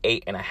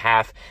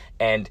 48.5.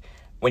 And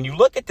when you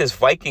look at this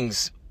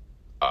Vikings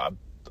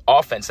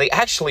offense, they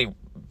actually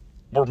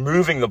were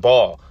moving the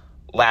ball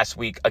last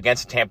week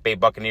against the Tampa Bay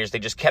Buccaneers. They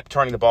just kept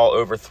turning the ball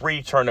over.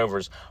 3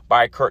 turnovers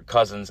by Kirk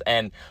Cousins.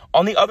 And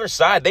on the other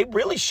side, they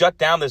really shut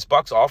down this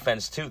Bucs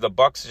offense too. The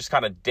Bucs just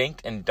kind of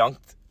dinked and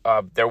dunked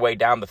their way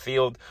down the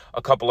field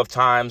a couple of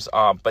times,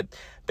 but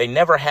they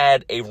never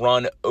had a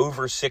run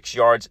over 6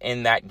 yards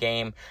in that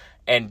game.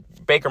 And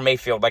Baker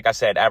Mayfield, like I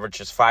said,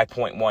 averages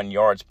 5.1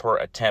 yards per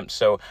attempt.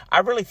 So I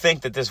really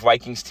think that this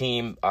Vikings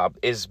team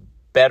is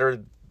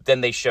better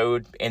than they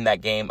showed in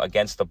that game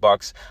against the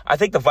Bucs. I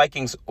think the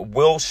Vikings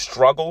will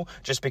struggle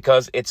just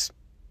because it's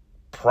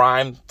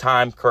prime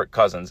time Kirk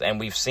Cousins, and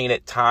we've seen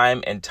it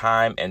time and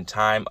time and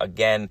time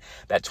again.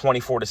 That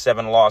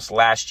 24-7 loss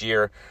last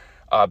year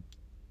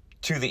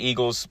to the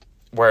Eagles,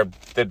 where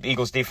the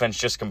Eagles defense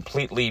just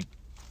completely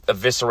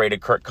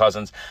eviscerated Kirk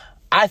Cousins.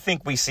 I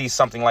think we see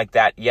something like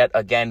that yet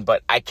again,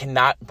 but I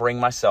cannot bring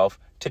myself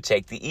to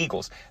take the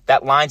Eagles.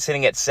 That line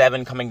sitting at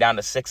 7, coming down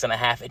to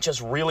 6.5, it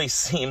just really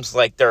seems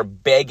like they're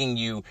begging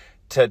you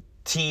to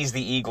tease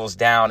the Eagles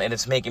down, and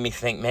it's making me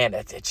think, man,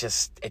 it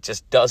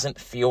just doesn't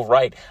feel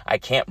right. I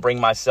can't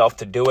bring myself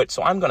to do it,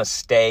 so I'm going to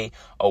stay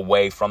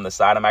away from the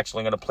side. I'm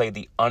actually going to play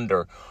the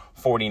under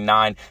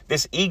 49.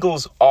 This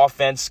Eagles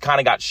offense kind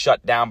of got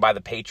shut down by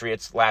the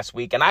Patriots last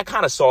week, and I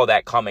kind of saw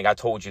that coming. I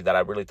told you that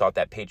I really thought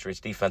that Patriots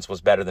defense was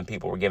better than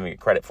people were giving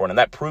it credit for, and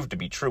that proved to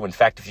be true. In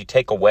fact, if you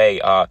take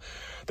away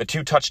the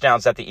 2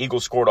 touchdowns that the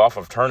Eagles scored off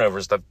of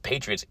turnovers, the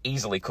Patriots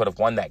easily could have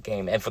won that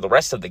game. And for the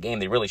rest of the game,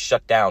 they really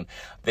shut down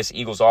this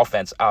Eagles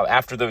offense.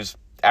 After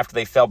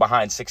they fell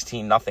behind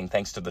 16-0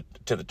 thanks to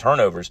the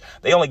turnovers,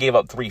 they only gave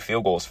up 3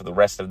 field goals for the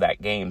rest of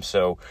that game.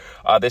 So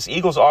this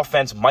Eagles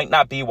offense might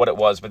not be what it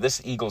was, but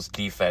this Eagles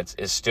defense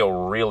is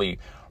still really,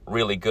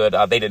 really good.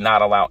 They did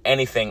not allow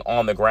anything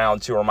on the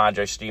ground to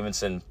Ramondre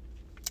Stevenson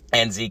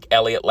and Zeke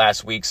Elliott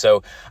last week.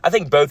 So I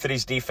think both of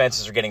these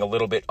defenses are getting a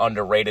little bit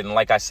underrated. And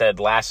like I said,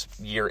 last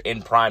year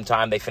in prime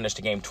time, they finished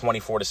the game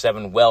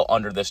 24-7, well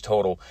under this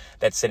total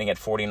that's sitting at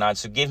 49.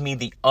 So give me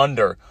the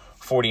under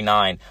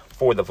 49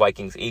 for the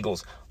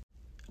Vikings-Eagles.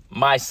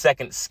 My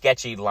second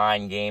sketchy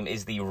line game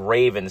is the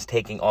Ravens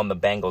taking on the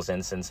Bengals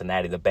in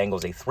Cincinnati. The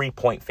Bengals, a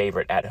 3-point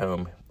favorite at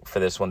home for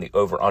this one, the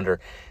over-under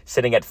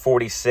sitting at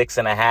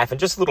 46.5. And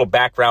just a little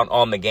background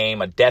on the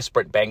game, a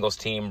desperate Bengals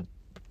team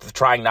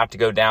trying not to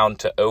go down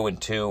to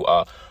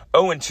 0-2.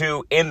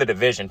 0-2 in the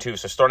division, too.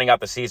 So starting out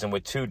the season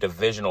with 2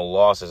 divisional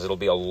losses, it'll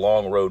be a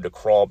long road to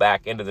crawl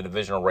back into the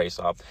divisional race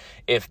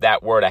if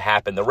that were to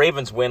happen. The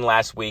Ravens win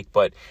last week,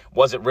 but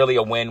was it really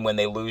a win when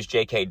they lose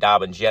J.K.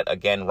 Dobbins yet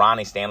again?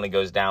 Ronnie Stanley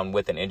goes down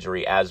with an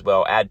injury as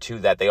well. Add to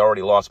that, they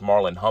already lost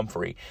Marlon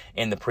Humphrey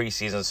in the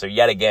preseason. So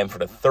yet again, for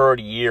the third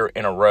year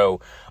in a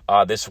row,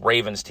 this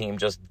Ravens team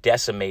just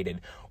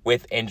decimated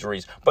with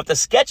injuries. But the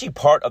sketchy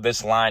part of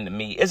this line to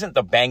me isn't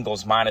the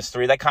Bengals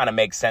 -3. That kind of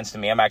makes sense to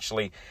me. I'm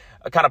actually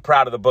kind of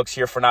proud of the books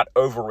here for not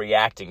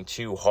overreacting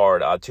too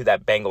hard to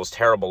that Bengals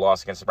terrible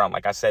loss against the Browns.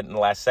 Like I said in the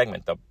last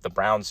segment, the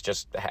Browns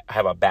just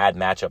have a bad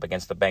matchup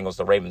against the Bengals.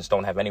 The Ravens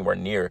don't have anywhere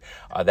near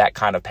that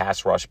kind of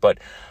pass rush. But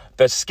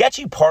the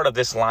sketchy part of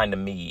this line to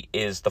me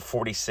is the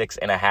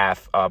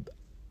 46.5.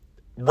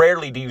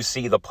 Rarely do you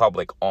see the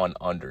public on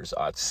unders.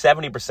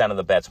 70% of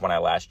the bets when I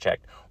last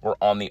checked were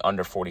on the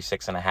under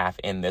 46.5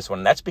 in this one.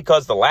 And that's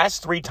because the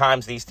last 3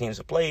 times these teams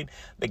have played,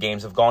 the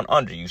games have gone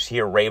under. You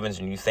hear Ravens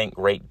and you think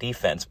great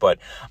defense. But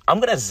I'm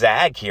going to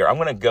zag here. I'm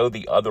going to go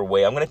the other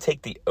way. I'm going to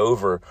take the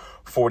over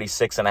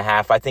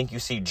 46.5. I think you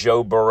see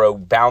Joe Burrow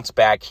bounce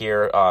back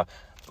here.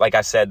 Like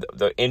I said,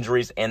 the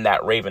injuries in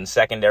that Ravens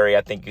secondary,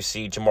 I think you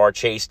see Jamar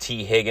Chase,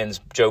 T.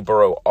 Higgins, Joe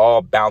Burrow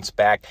all bounce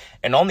back.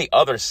 And on the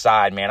other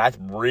side, man, I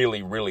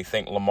really, really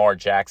think Lamar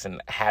Jackson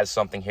has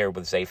something here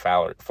with Zay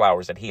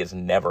Flowers that he has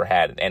never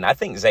had. And I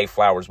think Zay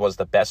Flowers was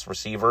the best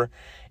receiver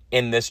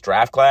in this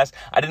draft class.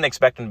 I didn't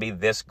expect him to be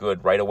this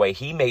good right away.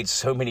 He made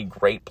so many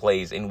great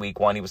plays in week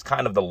 1. He was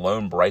kind of the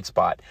lone bright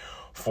spot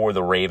for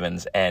the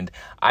Ravens, and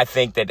I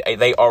think that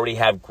they already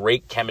have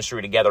great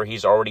chemistry together.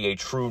 He's already a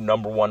true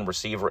number 1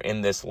 receiver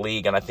in this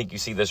league, and I think you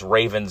see this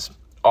Ravens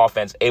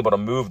offense able to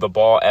move the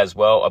ball as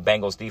well. A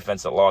Bengals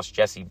defense that lost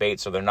Jesse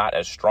Bates, so they're not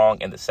as strong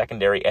in the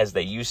secondary as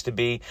they used to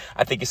be.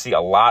 I think you see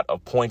a lot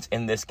of points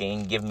in this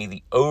game. Give me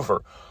the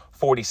over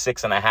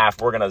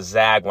 46.5. We're going to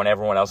zag when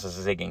everyone else is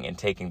zigging and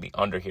taking the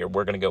under here.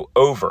 We're going to go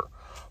over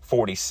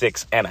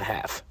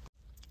 46.5.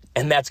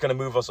 And that's going to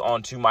move us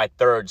on to my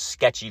third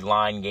sketchy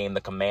line game,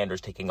 the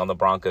Commanders taking on the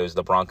Broncos.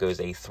 The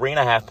Broncos, a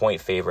 3.5-point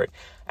favorite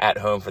at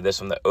home for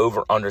this one. The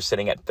over-under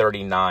sitting at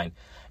 39.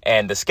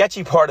 And the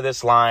sketchy part of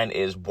this line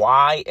is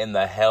why in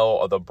the hell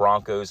are the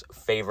Broncos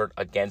favored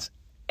against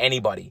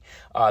anybody?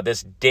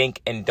 This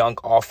dink and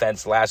dunk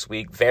offense last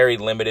week, very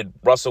limited.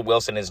 Russell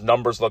Wilson, his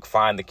numbers look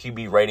fine, the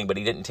QB rating, but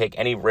he didn't take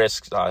any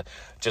risks.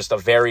 Just a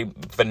very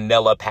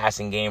vanilla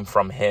passing game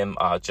from him.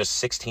 Just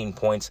 16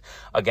 points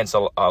against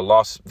a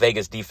Las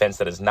Vegas defense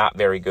that is not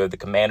very good. The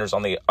Commanders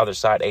on the other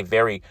side, a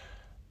very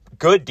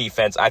good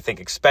defense, I think,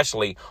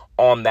 especially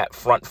on that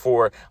front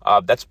four.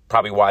 That's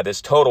probably why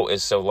this total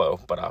is so low,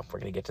 but we're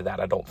going to get to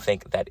that. I don't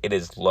think that it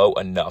is low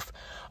enough.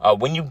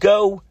 When you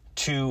go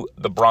to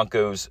the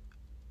Broncos'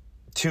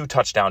 2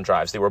 touchdown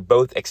drives, they were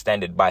both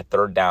extended by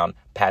third down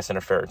pass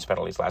interference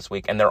penalties last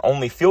week, and their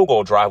only field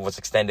goal drive was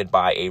extended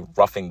by a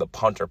roughing the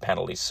punter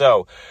penalty.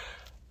 So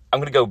I'm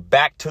going to go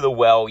back to the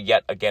well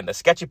yet again. The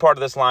sketchy part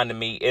of this line to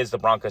me is the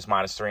Broncos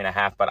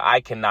 -3.5, but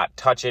I cannot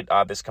touch it.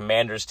 This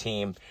Commanders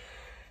team,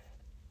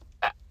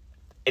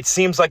 it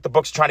seems like the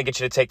book's trying to get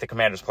you to take the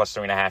Commanders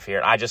 +3.5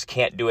 here. I just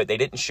can't do it. They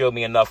didn't show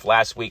me enough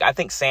last week. I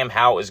think Sam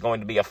Howell is going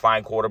to be a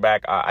fine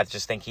quarterback. I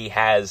just think he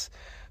has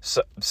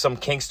some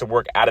kinks to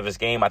work out of his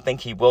game. I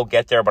think he will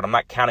get there, but I'm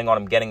not counting on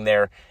him getting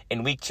there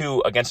in week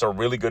 2 against a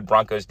really good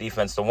Broncos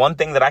defense. The one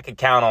thing that I could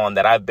count on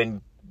that I've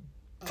been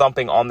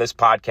thumping on this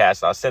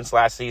podcast since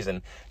last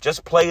season,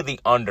 just play the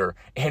under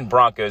in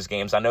Broncos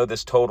games. I know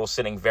this total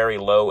sitting very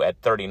low at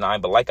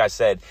 39, but like I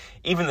said,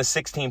 even the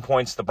 16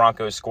 points the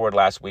Broncos scored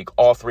last week,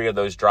 all 3 of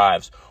those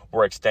drives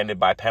were extended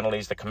by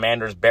penalties. The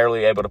Commanders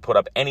barely able to put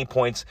up any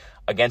points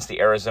against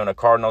the Arizona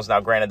Cardinals. Now,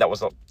 granted, that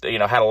was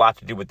had a lot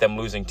to do with them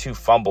losing 2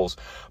 fumbles,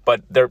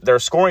 but their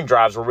scoring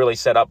drives were really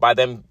set up by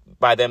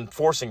them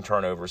forcing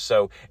turnovers.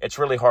 So it's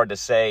really hard to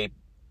say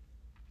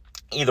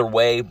either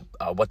way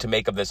what to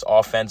make of this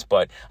offense,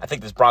 but I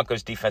think this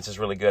Broncos defense is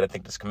really good. I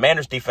think this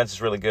Commanders defense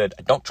is really good.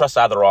 I don't trust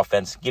either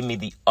offense. Give me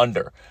the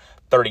under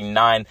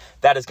 39.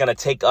 That is going to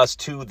take us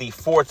to the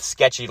 4th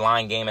sketchy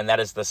line game, and that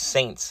is the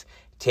Saints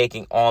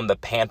taking on the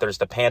Panthers.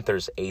 The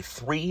Panthers, a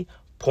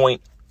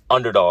 3-point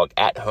underdog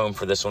at home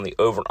for this one. The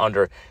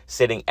over-under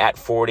sitting at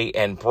 40,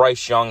 and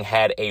Bryce Young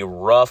had a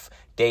rough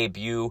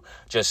debut,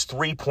 just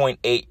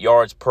 3.8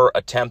 yards per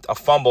attempt, a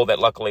fumble that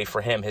luckily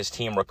for him, his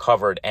team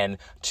recovered, and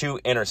 2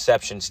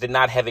 interceptions. Did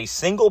not have a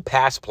single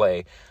pass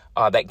play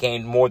that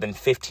gained more than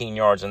 15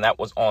 yards, and that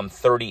was on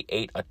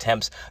 38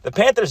 attempts. The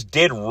Panthers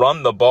did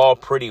run the ball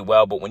pretty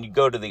well, but when you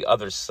go to the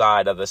other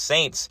side of the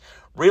Saints,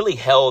 really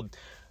held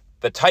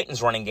the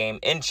Titans running game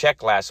in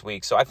check last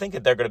week. So I think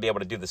that they're going to be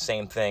able to do the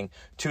same thing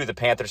to the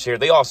Panthers here.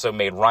 They also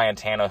made Ryan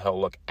Tannehill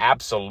look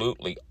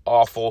absolutely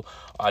awful.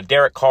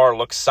 Derek Carr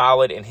looked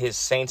solid in his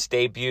Saints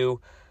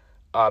debut.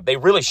 They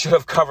really should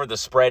have covered the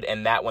spread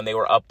in that when they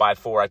were up by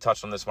 4. I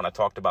touched on this when I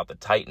talked about the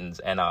Titans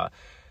and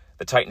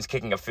the Titans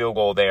kicking a field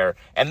goal there.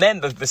 And then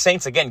the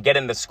Saints, again, get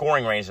in the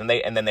scoring range, and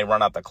then they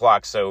run out the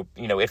clock. So,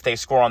 if they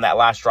score on that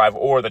last drive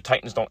or the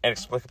Titans don't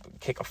inexplicably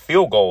kick a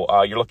field goal,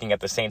 you're looking at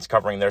the Saints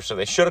covering there. So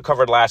they should have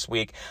covered last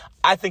week.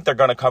 I think they're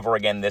going to cover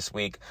again this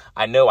week.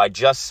 I know I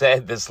just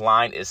said this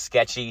line is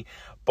sketchy,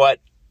 but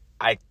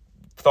I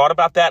thought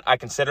about that. I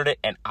considered it,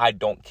 and I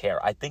don't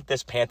care. I think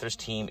this Panthers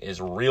team is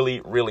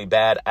really, really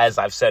bad. As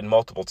I've said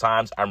multiple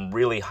times, I'm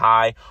really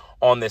high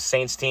on this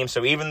Saints team.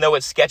 So even though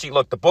it's sketchy,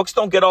 look, the books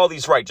don't get all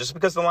these right. Just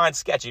because the line's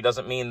sketchy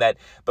doesn't mean that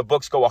the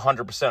books go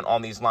 100%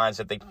 on these lines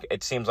that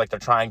it seems like they're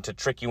trying to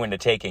trick you into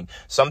taking.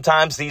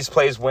 Sometimes these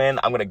plays win.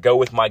 I'm going to go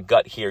with my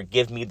gut here.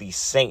 Give me the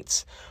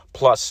Saints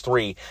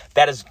 +3.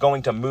 That is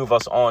going to move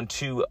us on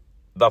to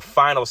the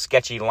final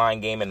sketchy line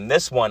game. And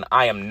this one,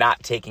 I am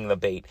not taking the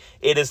bait.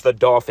 It is the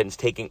Dolphins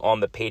taking on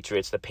the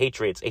Patriots. The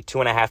Patriots, a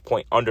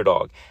 2.5-point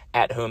underdog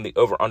at home. The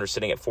over-under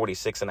sitting at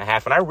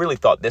 46.5. And I really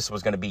thought this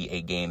was going to be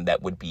a game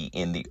that would be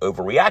in the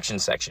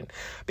overreaction section,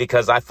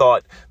 because I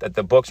thought that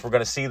the books were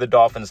going to see the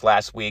Dolphins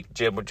last week.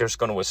 We're just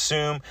going to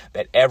assume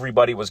that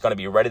everybody was going to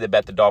be ready to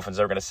bet the Dolphins.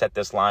 They're going to set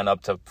this line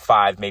up to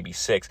 5, maybe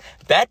 6.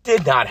 That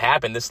did not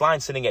happen. This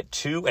line's sitting at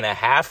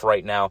 2.5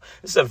 right now.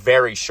 This is a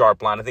very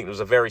sharp line. I think it was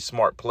a very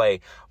smart play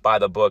by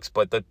the books,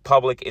 but the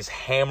public is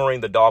hammering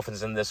the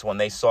Dolphins in this one.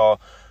 They saw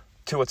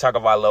Tua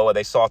Tagovailoa,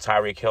 they saw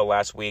Tyreek Hill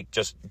last week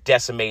just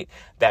decimate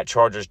that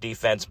Chargers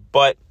defense,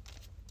 but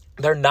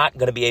they're not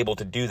going to be able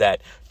to do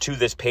that to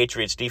this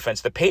Patriots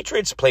defense. The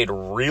Patriots played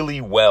really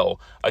well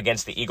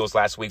against the Eagles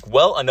last week,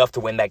 well enough to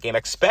win that game,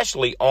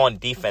 especially on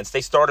defense.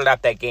 They started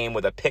out that game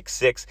with a pick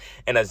 6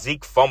 and a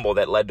Zeke fumble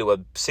that led to a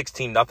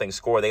 16-0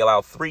 score. They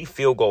allowed 3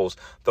 field goals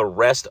the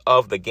rest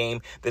of the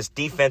game. This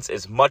defense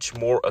is much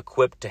more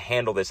equipped to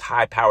handle this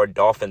high-powered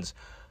Dolphins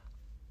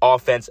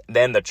offense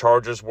than the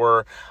Chargers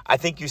were. I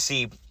think you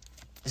see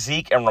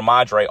Zeke and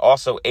Ramondre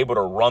also able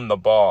to run the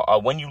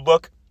ball. When you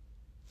look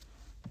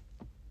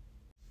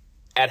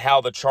at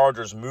how the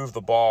Chargers move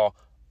the ball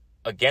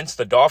against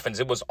the Dolphins,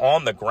 it was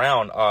on the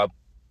ground.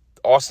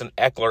 Austin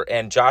Eckler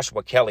and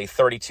Joshua Kelly,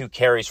 32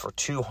 carries for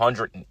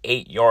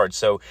 208 yards.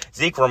 So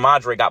Zeke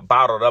Ramondre got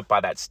bottled up by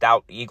that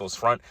stout Eagles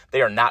front.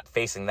 They are not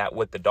facing that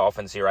with the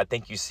Dolphins here. I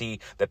think you see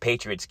the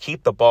Patriots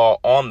keep the ball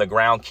on the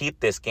ground, keep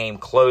this game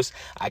close.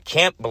 I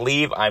can't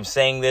believe I'm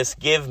saying this.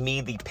 Give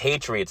me the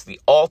Patriots,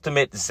 the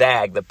ultimate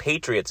zag, the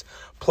Patriots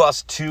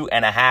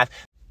 +2.5.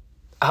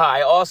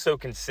 I also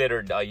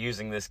considered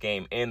using this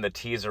game in the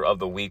teaser of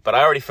the week, but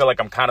I already feel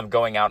like I'm kind of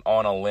going out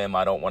on a limb.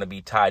 I don't want to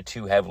be tied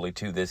too heavily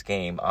to this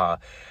game.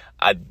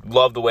 I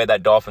love the way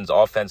that Dolphins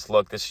offense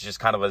looked. This is just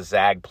kind of a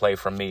zag play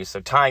from me. So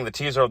tying the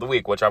teaser of the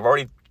week, which I've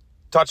already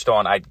touched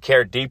on, I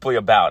care deeply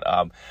about.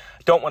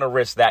 Don't want to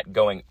risk that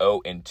going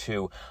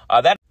 0-2.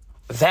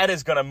 That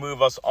is going to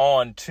move us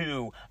on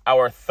to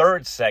our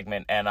third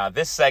segment, and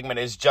this segment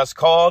is just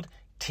called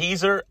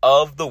Teaser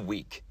of the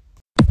Week.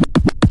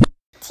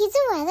 Teaser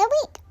of the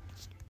week.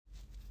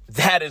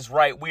 That is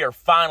right. We are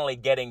finally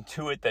getting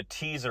to it, the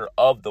teaser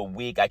of the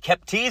week. I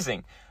kept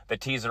teasing the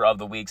teaser of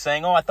the week,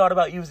 saying, I thought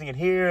about using it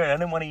here and I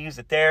didn't want to use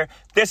it there.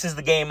 This is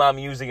the game I'm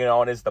using it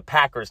on, is the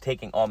Packers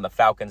taking on the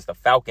Falcons. The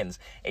Falcons,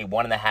 a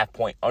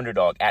 1.5-point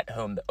underdog at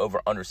home, the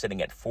over-under sitting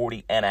at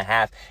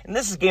 40.5. And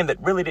this is a game that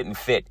really didn't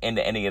fit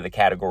into any of the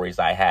categories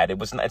I had.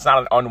 It's not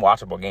an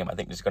unwatchable game. I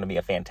think it's going to be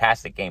a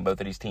fantastic game. Both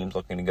of these teams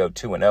looking to go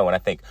 2-0, and I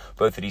think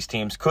both of these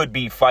teams could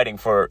be fighting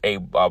for a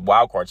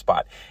wild card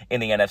spot in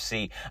the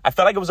NFC. I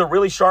felt like it was a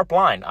really sharp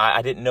line.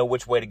 I didn't know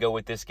which way to go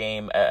with this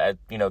game.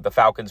 The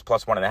Falcons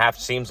 +1.5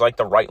 seems like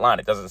the right line.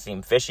 It doesn't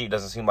seem fishy. It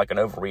doesn't seem like an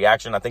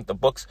overreaction. I think the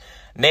books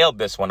nailed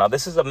this one. Now,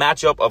 this is a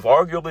matchup of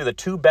arguably the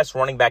 2 best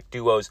running back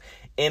duos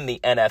in the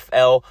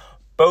NFL.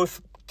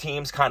 Both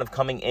teams kind of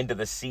coming into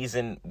the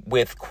season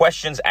with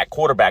questions at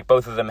quarterback,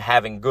 both of them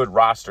having good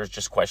rosters,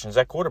 just questions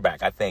at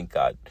quarterback. I think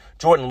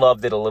Jordan Love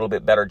did a little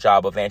bit better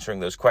job of answering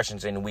those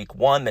questions in week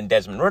 1 than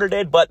Desmond Ridder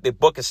did, but the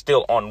book is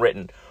still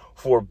unwritten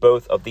for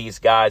both of these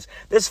guys.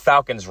 This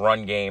Falcons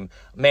run game,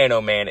 man,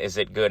 oh man, is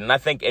it good. And I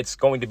think it's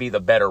going to be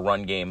the better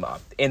run game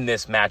in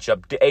this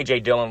matchup. A.J.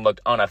 Dillon looked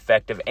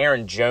ineffective.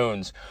 Aaron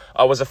Jones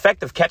was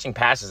effective catching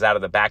passes out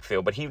of the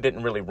backfield, but he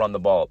didn't really run the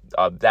ball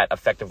that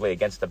effectively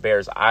against the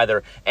Bears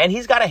either. And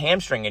he's got a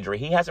hamstring injury.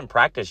 He hasn't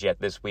practiced yet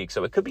this week,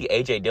 so it could be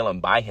A.J. Dillon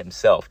by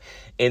himself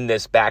in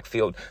this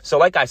backfield. So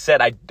like I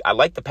said, I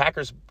like the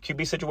Packers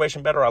QB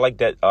situation better. I like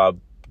that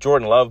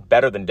Jordan Love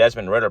better than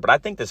Desmond Ridder, but I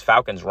think this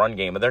Falcons run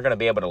game, they're going to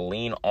be able to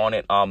lean on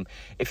it.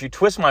 If you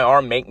twist my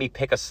arm, make me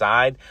pick a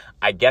side,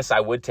 I guess I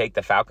would take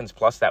the Falcons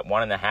plus that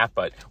 1.5,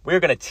 but we're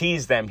going to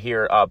tease them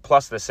here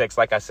plus the 6.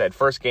 Like I said,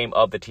 first game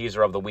of the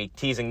teaser of the week,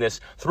 teasing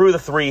this through the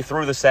 3,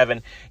 through the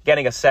 7,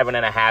 getting a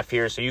 7.5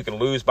 here, so you can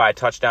lose by a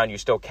touchdown. You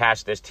still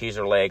cash this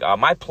teaser leg.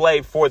 My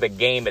play for the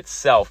game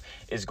itself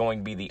is going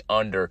to be the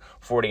under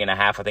 40.5.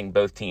 I think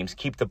both teams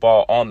keep the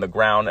ball on the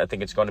ground. I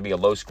think it's going to be a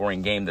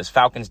low-scoring game. This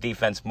Falcons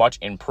defense much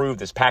improved.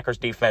 This Packers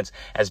defense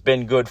has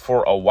been good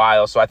for a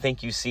while, so I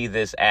think you see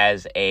this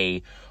as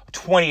a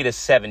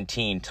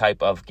 20-17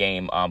 type of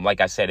game. Like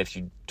I said, if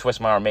you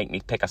twist my arm, make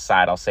me pick a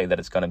side, I'll say that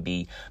it's going to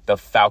be the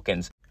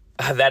Falcons.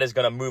 That is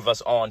going to move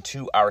us on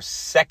to our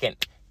second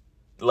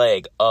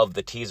leg of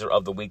the teaser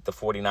of the week, the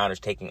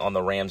 49ers taking on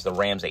the Rams. The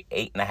Rams, a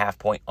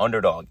 8.5-point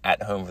underdog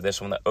at home for this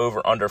one. The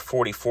over under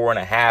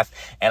 44.5.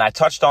 And I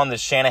touched on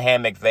this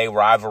Shanahan-McVay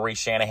rivalry.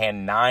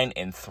 Shanahan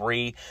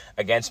 9-3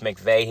 against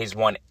McVay. He's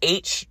won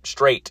 8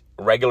 straight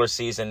regular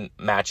season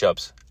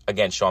matchups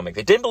against Sean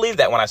McVay. Didn't believe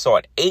that when I saw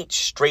it. 8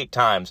 straight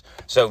times.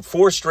 So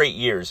 4 straight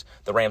years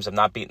the Rams have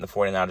not beaten the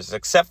 49ers,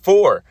 except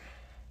for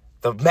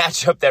the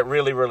matchup that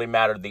really, really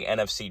mattered, the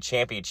NFC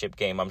Championship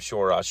game. I'm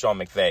sure Sean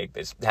McVay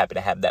is happy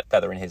to have that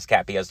feather in his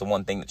cap. He has the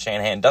one thing that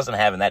Shanahan doesn't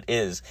have, and that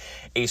is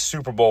a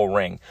Super Bowl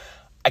ring.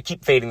 I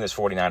keep fading this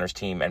 49ers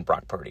team and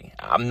Brock Purdy.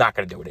 I'm not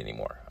going to do it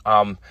anymore.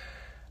 I'm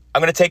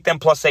going to take them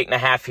plus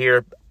 8.5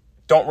 here.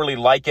 Don't really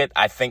like it.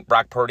 I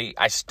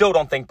still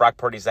don't think Brock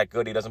Purdy's that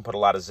good. He doesn't put a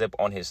lot of zip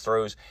on his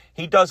throws.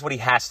 He does what he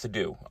has to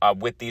do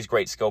with these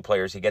great skill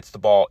players. He gets the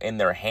ball in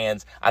their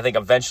hands. I think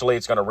eventually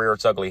it's going to rear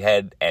its ugly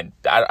head, and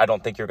I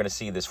don't think you're going to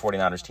see this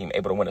 49ers team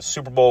able to win a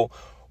Super Bowl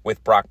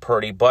with Brock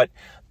Purdy, but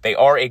they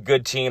are a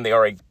good team. They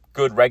are a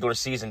good regular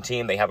season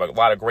team. They have a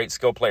lot of great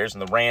skill players,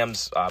 and the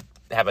Rams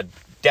have a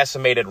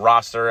decimated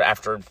roster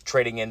after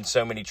trading in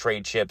so many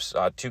trade chips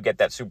to get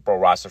that Super Bowl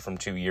roster from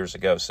 2 years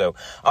ago. So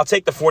I'll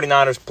take the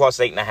 49ers plus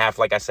 8.5.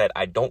 Like I said,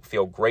 I don't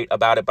feel great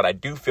about it, but I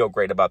do feel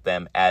great about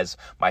them as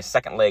my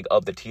second leg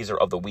of the teaser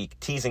of the week,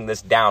 teasing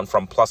this down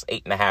from plus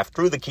 8.5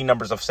 through the key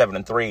numbers of 7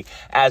 and 3,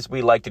 as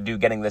we like to do,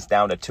 getting this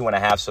down to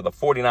 2.5. So the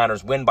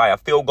 49ers win by a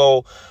field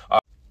goal.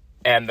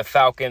 And the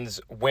Falcons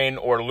win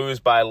or lose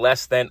by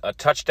less than a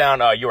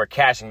touchdown, you are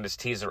cashing this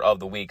teaser of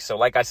the week. So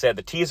like I said,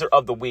 the teaser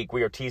of the week,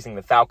 we are teasing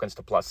the Falcons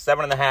to plus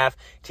 7.5,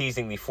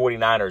 teasing the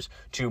 49ers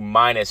to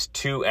minus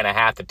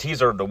 2.5. The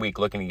teaser of the week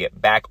looking to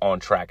get back on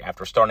track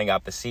after starting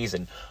out the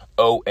season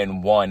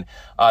 0-1.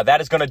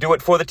 That is going to do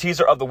it for the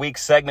teaser of the week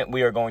segment.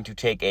 We are going to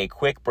take a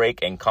quick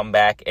break and come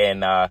back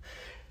and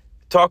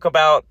talk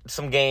about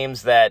some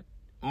games that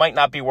might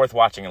not be worth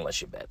watching unless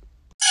you bet.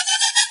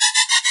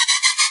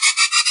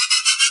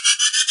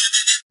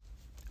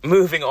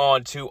 Moving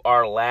on to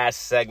our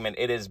last segment,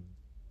 it is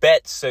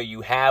bet so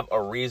you have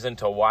a reason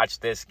to watch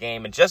this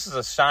game. And just as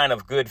a sign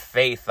of good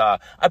faith, I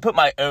put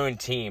my own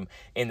team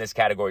in this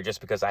category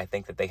just because I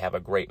think that they have a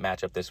great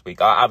matchup this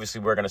week. Obviously,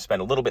 we're going to spend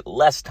a little bit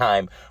less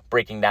time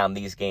breaking down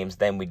these games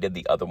than we did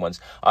the other ones.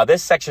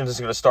 This section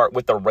is going to start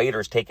with the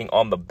Raiders taking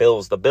on the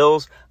Bills. The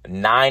Bills,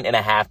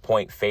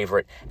 9.5-point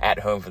favorite at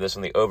home for this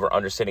one. The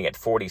over-under sitting at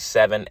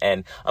 47.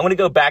 And I'm going to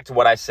go back to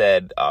what I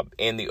said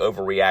in the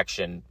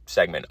overreaction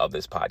segment of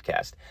this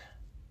podcast.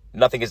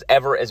 Nothing is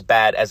ever as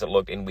bad as it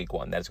looked in week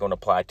 1. That is going to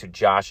apply to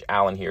Josh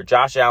Allen here.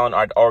 Josh Allen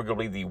had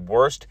arguably the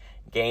worst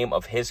game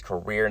of his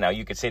career. Now,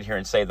 you could sit here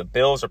and say the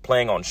Bills are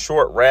playing on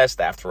short rest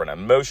after an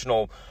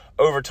emotional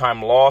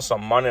overtime loss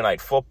on Monday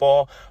Night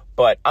Football,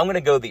 but I'm going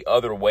to go the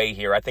other way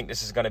here. I think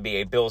this is going to be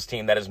a Bills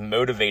team that is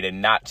motivated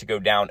not to go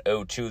down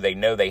 0-2. They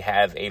know they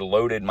have a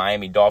loaded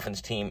Miami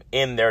Dolphins team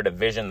in their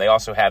division. They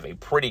also have a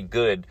pretty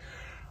good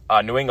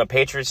New England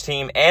Patriots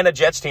team and a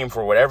Jets team,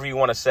 for whatever you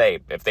want to say.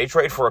 If they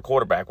trade for a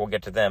quarterback, we'll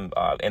get to them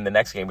in the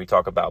next game we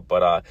talk about.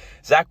 But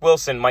Zach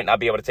Wilson might not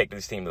be able to take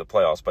this team to the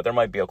playoffs, but there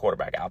might be a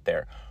quarterback out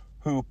there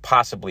who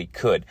possibly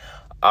could.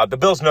 The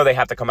Bills know they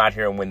have to come out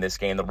here and win this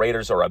game. The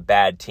Raiders are a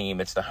bad team.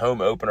 It's the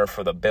home opener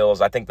for the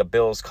Bills. I think the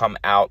Bills come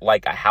out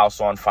like a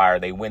house on fire.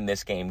 They win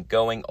this game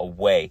going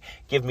away.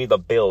 Give me the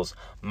Bills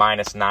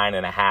minus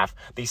 9.5.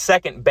 The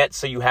second bet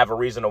so you have a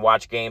reason to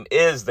watch game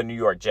is the New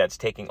York Jets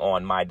taking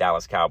on my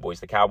Dallas Cowboys.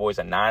 The Cowboys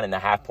a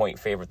 9.5-point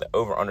favorite. The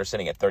over-under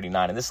sitting at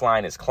 39. And this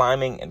line is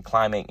climbing and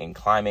climbing and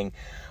climbing.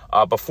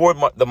 Before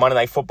the Monday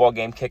Night Football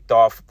game kicked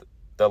off,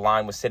 the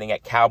line was sitting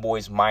at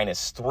Cowboys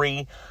minus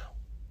 3.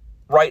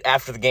 Right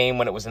after the game,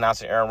 when it was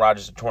announced that Aaron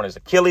Rodgers had torn his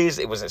Achilles,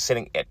 it was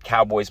sitting at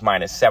Cowboys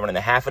minus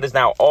 7.5. It is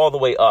now all the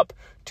way up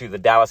to the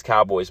Dallas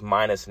Cowboys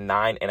minus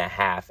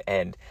 9.5.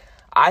 And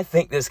I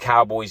think this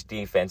Cowboys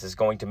defense is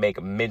going to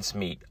make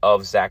mincemeat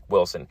of Zach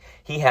Wilson.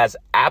 He has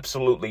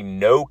absolutely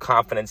no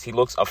confidence. He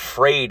looks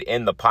afraid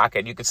in the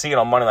pocket. You could see it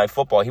on Monday Night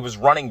Football. He was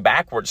running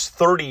backwards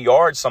 30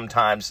 yards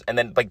sometimes and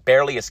then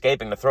barely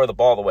escaping to throw the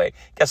ball away.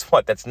 Guess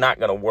what? That's not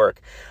going to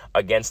work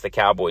against the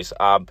Cowboys.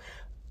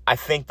 I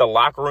think the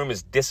locker room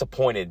is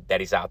disappointed that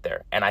he's out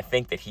there, and I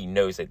think that he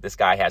knows it. This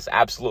guy has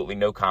absolutely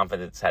no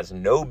confidence, has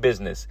no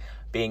business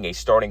being a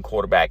starting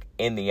quarterback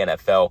in the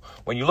NFL.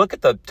 When you look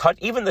at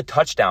even the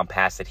touchdown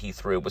pass that he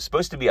threw, it was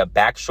supposed to be a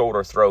back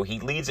shoulder throw. He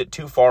leads it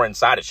too far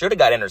inside. It should have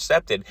got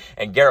intercepted,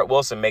 and Garrett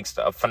Wilson makes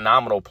a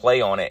phenomenal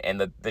play on it, and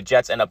the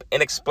Jets end up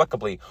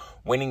inexplicably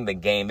winning the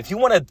game. If you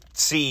want to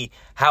see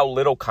how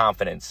little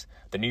confidence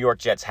the New York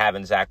Jets have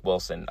in Zach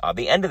Wilson,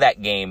 the end of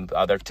that game,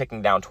 they're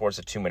ticking down towards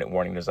the 2-minute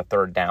warning. There's a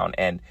third down,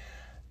 and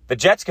the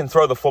Jets can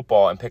throw the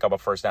football and pick up a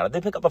first down. If they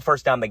pick up a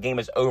first down, the game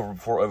is over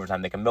before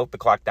overtime. They can milk the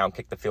clock down,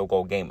 kick the field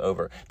goal, game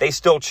over. They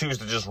still choose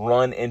to just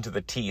run into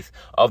the teeth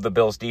of the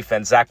Bills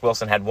defense. Zach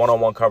Wilson had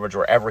one-on-one coverage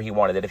wherever he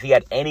wanted it. If he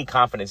had any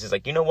confidence, he's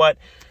like, you know what?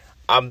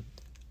 I'm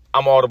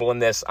audible in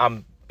this.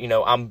 I'm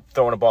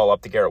throwing a ball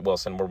up to Garrett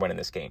Wilson. We're winning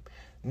this game.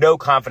 No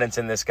confidence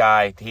in this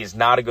guy. He's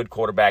not a good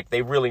quarterback.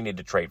 They really need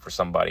to trade for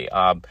somebody.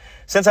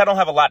 Since I don't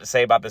have a lot to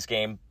say about this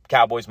game,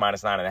 Cowboys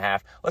minus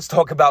 9.5, let's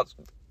talk about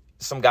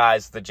some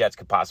guys the Jets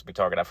could possibly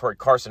target. I've heard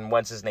Carson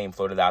Wentz's name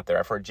floated out there.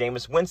 I've heard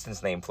Jameis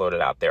Winston's name floated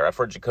out there. I've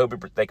heard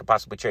they could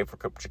possibly trade for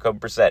Jacoby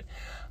Brissett.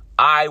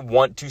 I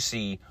want to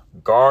see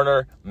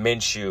Gardner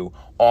Minshew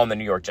on the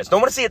New York Jets. Don't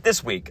want to see it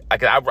this week.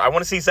 I want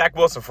to see Zach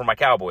Wilson for my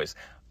Cowboys.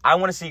 I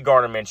want to see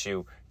Gardner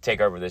Minshew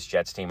take over this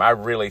Jets team. I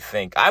really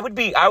think I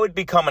would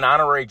become an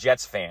honorary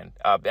Jets fan,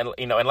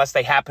 unless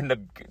they happen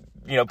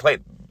to,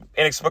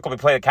 inexplicably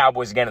play the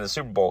Cowboys again in the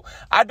Super Bowl.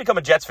 I'd become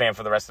a Jets fan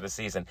for the rest of the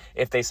season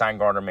if they signed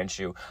Gardner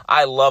Minshew.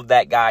 I love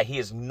that guy. He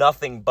is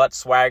nothing but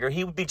swagger.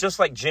 He would be just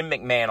like Jim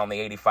McMahon on the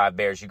 85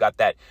 Bears. You got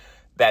that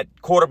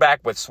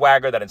quarterback with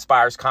swagger that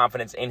inspires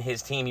confidence in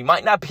his team. He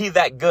might not be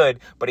that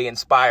good, but he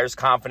inspires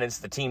confidence.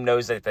 The team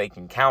knows that they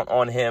can count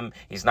on him.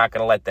 He's not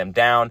going to let them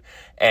down.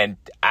 And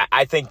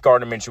I think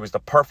Gardner Minshew is the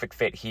perfect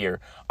fit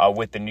here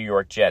with the New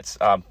York Jets.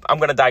 I'm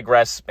going to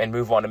digress and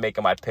move on to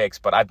making my picks,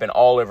 but I've been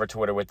all over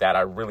Twitter with that.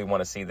 I really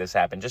want to see this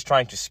happen. Just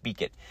trying to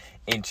speak it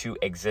into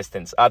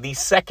existence.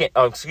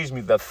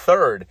 The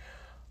third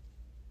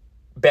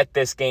bet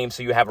this game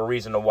so you have a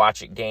reason to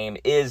watch it game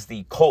is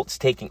the Colts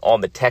taking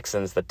on the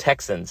Texans. The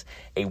Texans,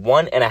 a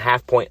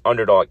 1.5 point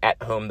underdog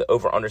at home. The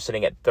over-under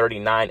sitting at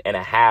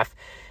 39.5.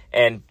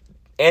 And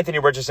Anthony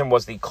Richardson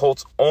was the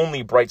Colts'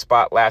 only bright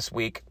spot last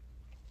week.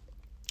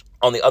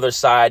 On the other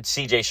side,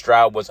 C.J.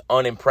 Stroud was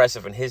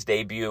unimpressive in his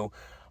debut.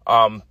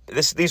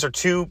 These are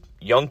two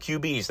young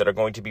QBs that are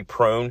going to be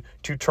prone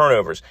to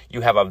turnovers.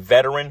 You have a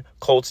veteran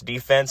Colts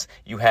defense.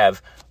 You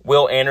have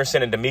Will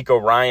Anderson and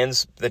DeMeco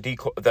Ryans,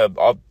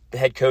 the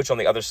head coach on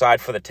the other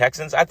side for the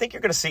Texans. I think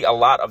you're going to see a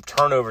lot of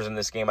turnovers in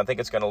this game. I think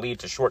it's going to lead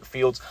to short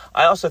fields.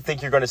 I also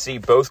think you're going to see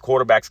both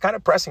quarterbacks kind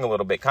of pressing a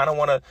little bit, kind of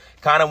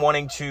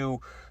wanting to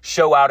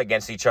show out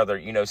against each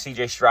other.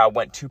 C.J. Stroud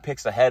went 2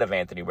 picks ahead of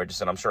Anthony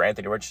Richardson. I'm sure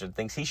Anthony Richardson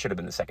thinks he should have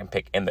been the second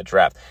pick in the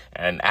draft.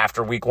 And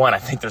after week 1, I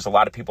think there's a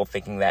lot of people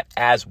thinking that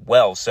as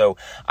well. So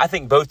I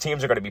think both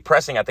teams are going to be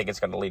pressing. I think it's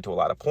going to lead to a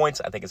lot of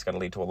points. I think it's going to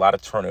lead to a lot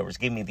of turnovers.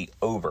 Give me the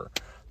over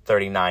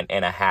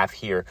 39.5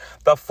 here.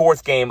 The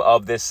fourth game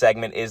of this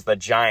segment is the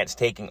Giants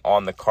taking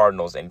on the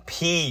Cardinals and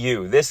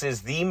PU. This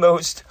is the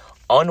most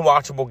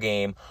unwatchable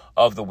game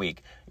of the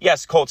week.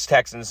 Yes, Colts,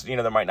 Texans,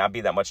 there might not be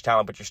that much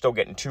talent, but you're still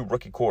getting 2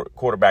 rookie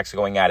quarterbacks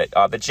going at it.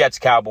 The Jets,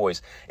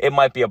 Cowboys, it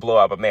might be a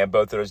blowout, but man,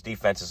 both of those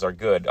defenses are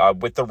good.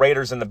 With the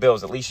Raiders and the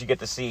Bills, at least you get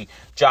to see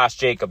Josh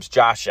Jacobs,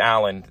 Josh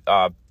Allen,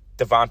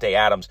 Devontae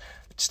Adams,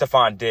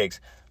 Stephon Diggs.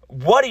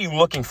 What are you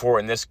looking for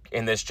in this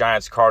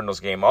Giants-Cardinals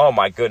game? Oh,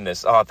 my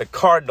goodness. The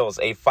Cardinals,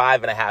 a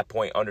 5.5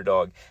 point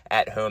underdog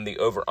at home. The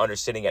over-under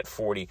sitting at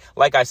 40.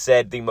 Like I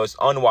said, the most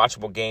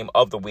unwatchable game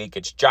of the week.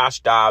 It's Josh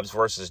Dobbs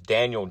versus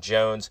Daniel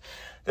Jones.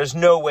 There's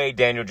no way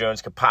Daniel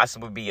Jones could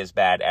possibly be as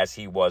bad as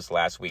he was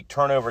last week.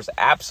 Turnovers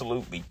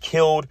absolutely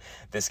killed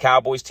this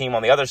Cowboys team.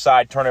 On the other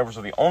side, turnovers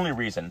were the only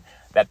reason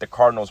that the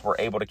Cardinals were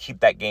able to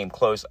keep that game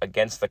close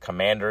against the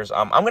Commanders.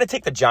 I'm going to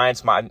take the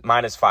Giants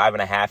minus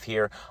 5.5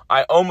 here.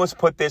 I almost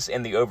put this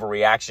in the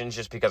overreaction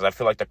just because I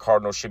feel like the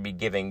Cardinals should be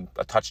giving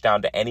a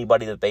touchdown to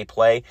anybody that they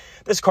play.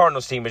 This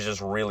Cardinals team is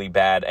just really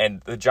bad,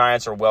 and the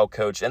Giants are well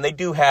coached, and they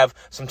do have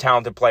some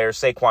talented players.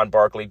 Saquon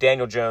Barkley,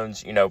 Daniel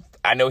Jones,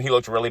 I know he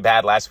looked really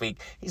bad last week.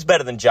 He's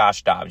better than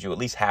Josh Dobbs. You at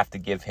least have to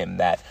give him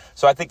that.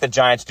 So I think the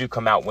Giants do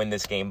come out, win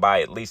this game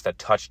by at least a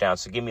touchdown.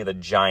 So give me the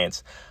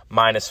Giants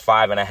minus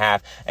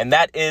 5.5. And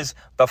that is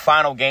the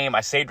final game.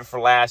 I saved it for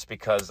last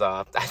because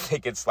I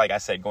think it's, like I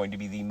said, going to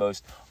be the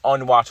most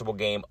unwatchable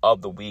game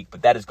of the week.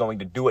 But that is going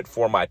to do it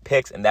for my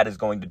picks, and that is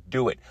going to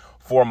do it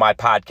for my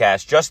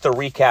podcast. Just to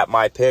recap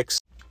my picks,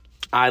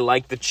 I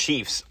like the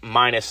Chiefs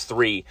minus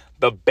 3,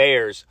 the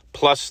Bears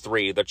plus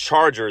 3, the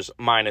Chargers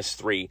minus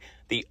 3,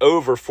 the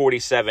over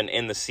 47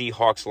 in the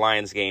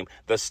Seahawks-Lions game,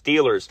 the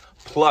Steelers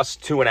plus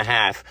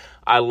 2.5.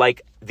 I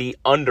like the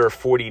under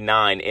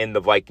 49 in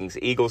the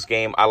Vikings-Eagles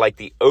game. I like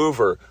the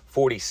over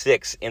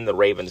 46 in the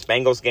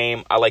Ravens-Bengals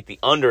game. I like the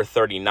under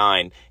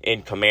 39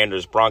 in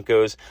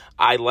Commanders-Broncos.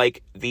 I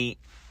like the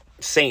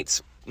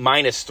Saints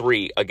minus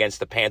 3 against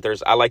the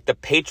Panthers. I like the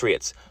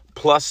Patriots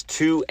plus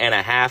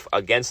 2.5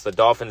 against the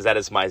Dolphins. That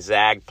is my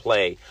Zag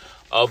play.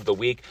 of the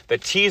week. The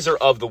teaser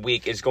of the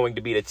week is going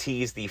to be to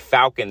tease the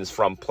Falcons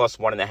from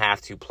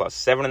 +1.5 to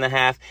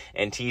 +7.5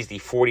 and tease the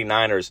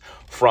 49ers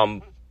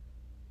from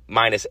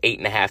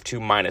 -8.5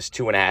 to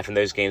 -2.5. In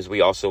those games, we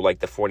also like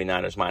the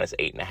 49ers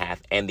 -8.5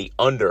 and the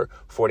under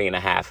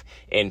 40.5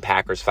 in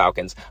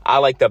Packers-Falcons. I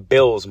like the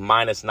Bills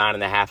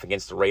 -9.5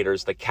 against the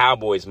Raiders, the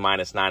Cowboys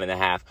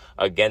 -9.5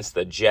 against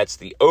the Jets,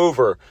 the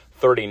over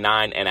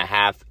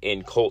 39.5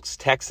 in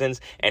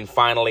Colts-Texans, and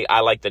finally, I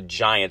like the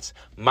Giants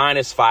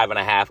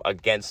 -5.5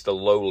 against the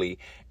lowly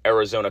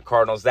Arizona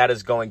Cardinals. That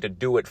is going to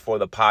do it for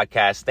the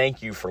podcast.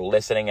 Thank you for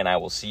listening, and I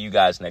will see you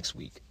guys next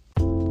week.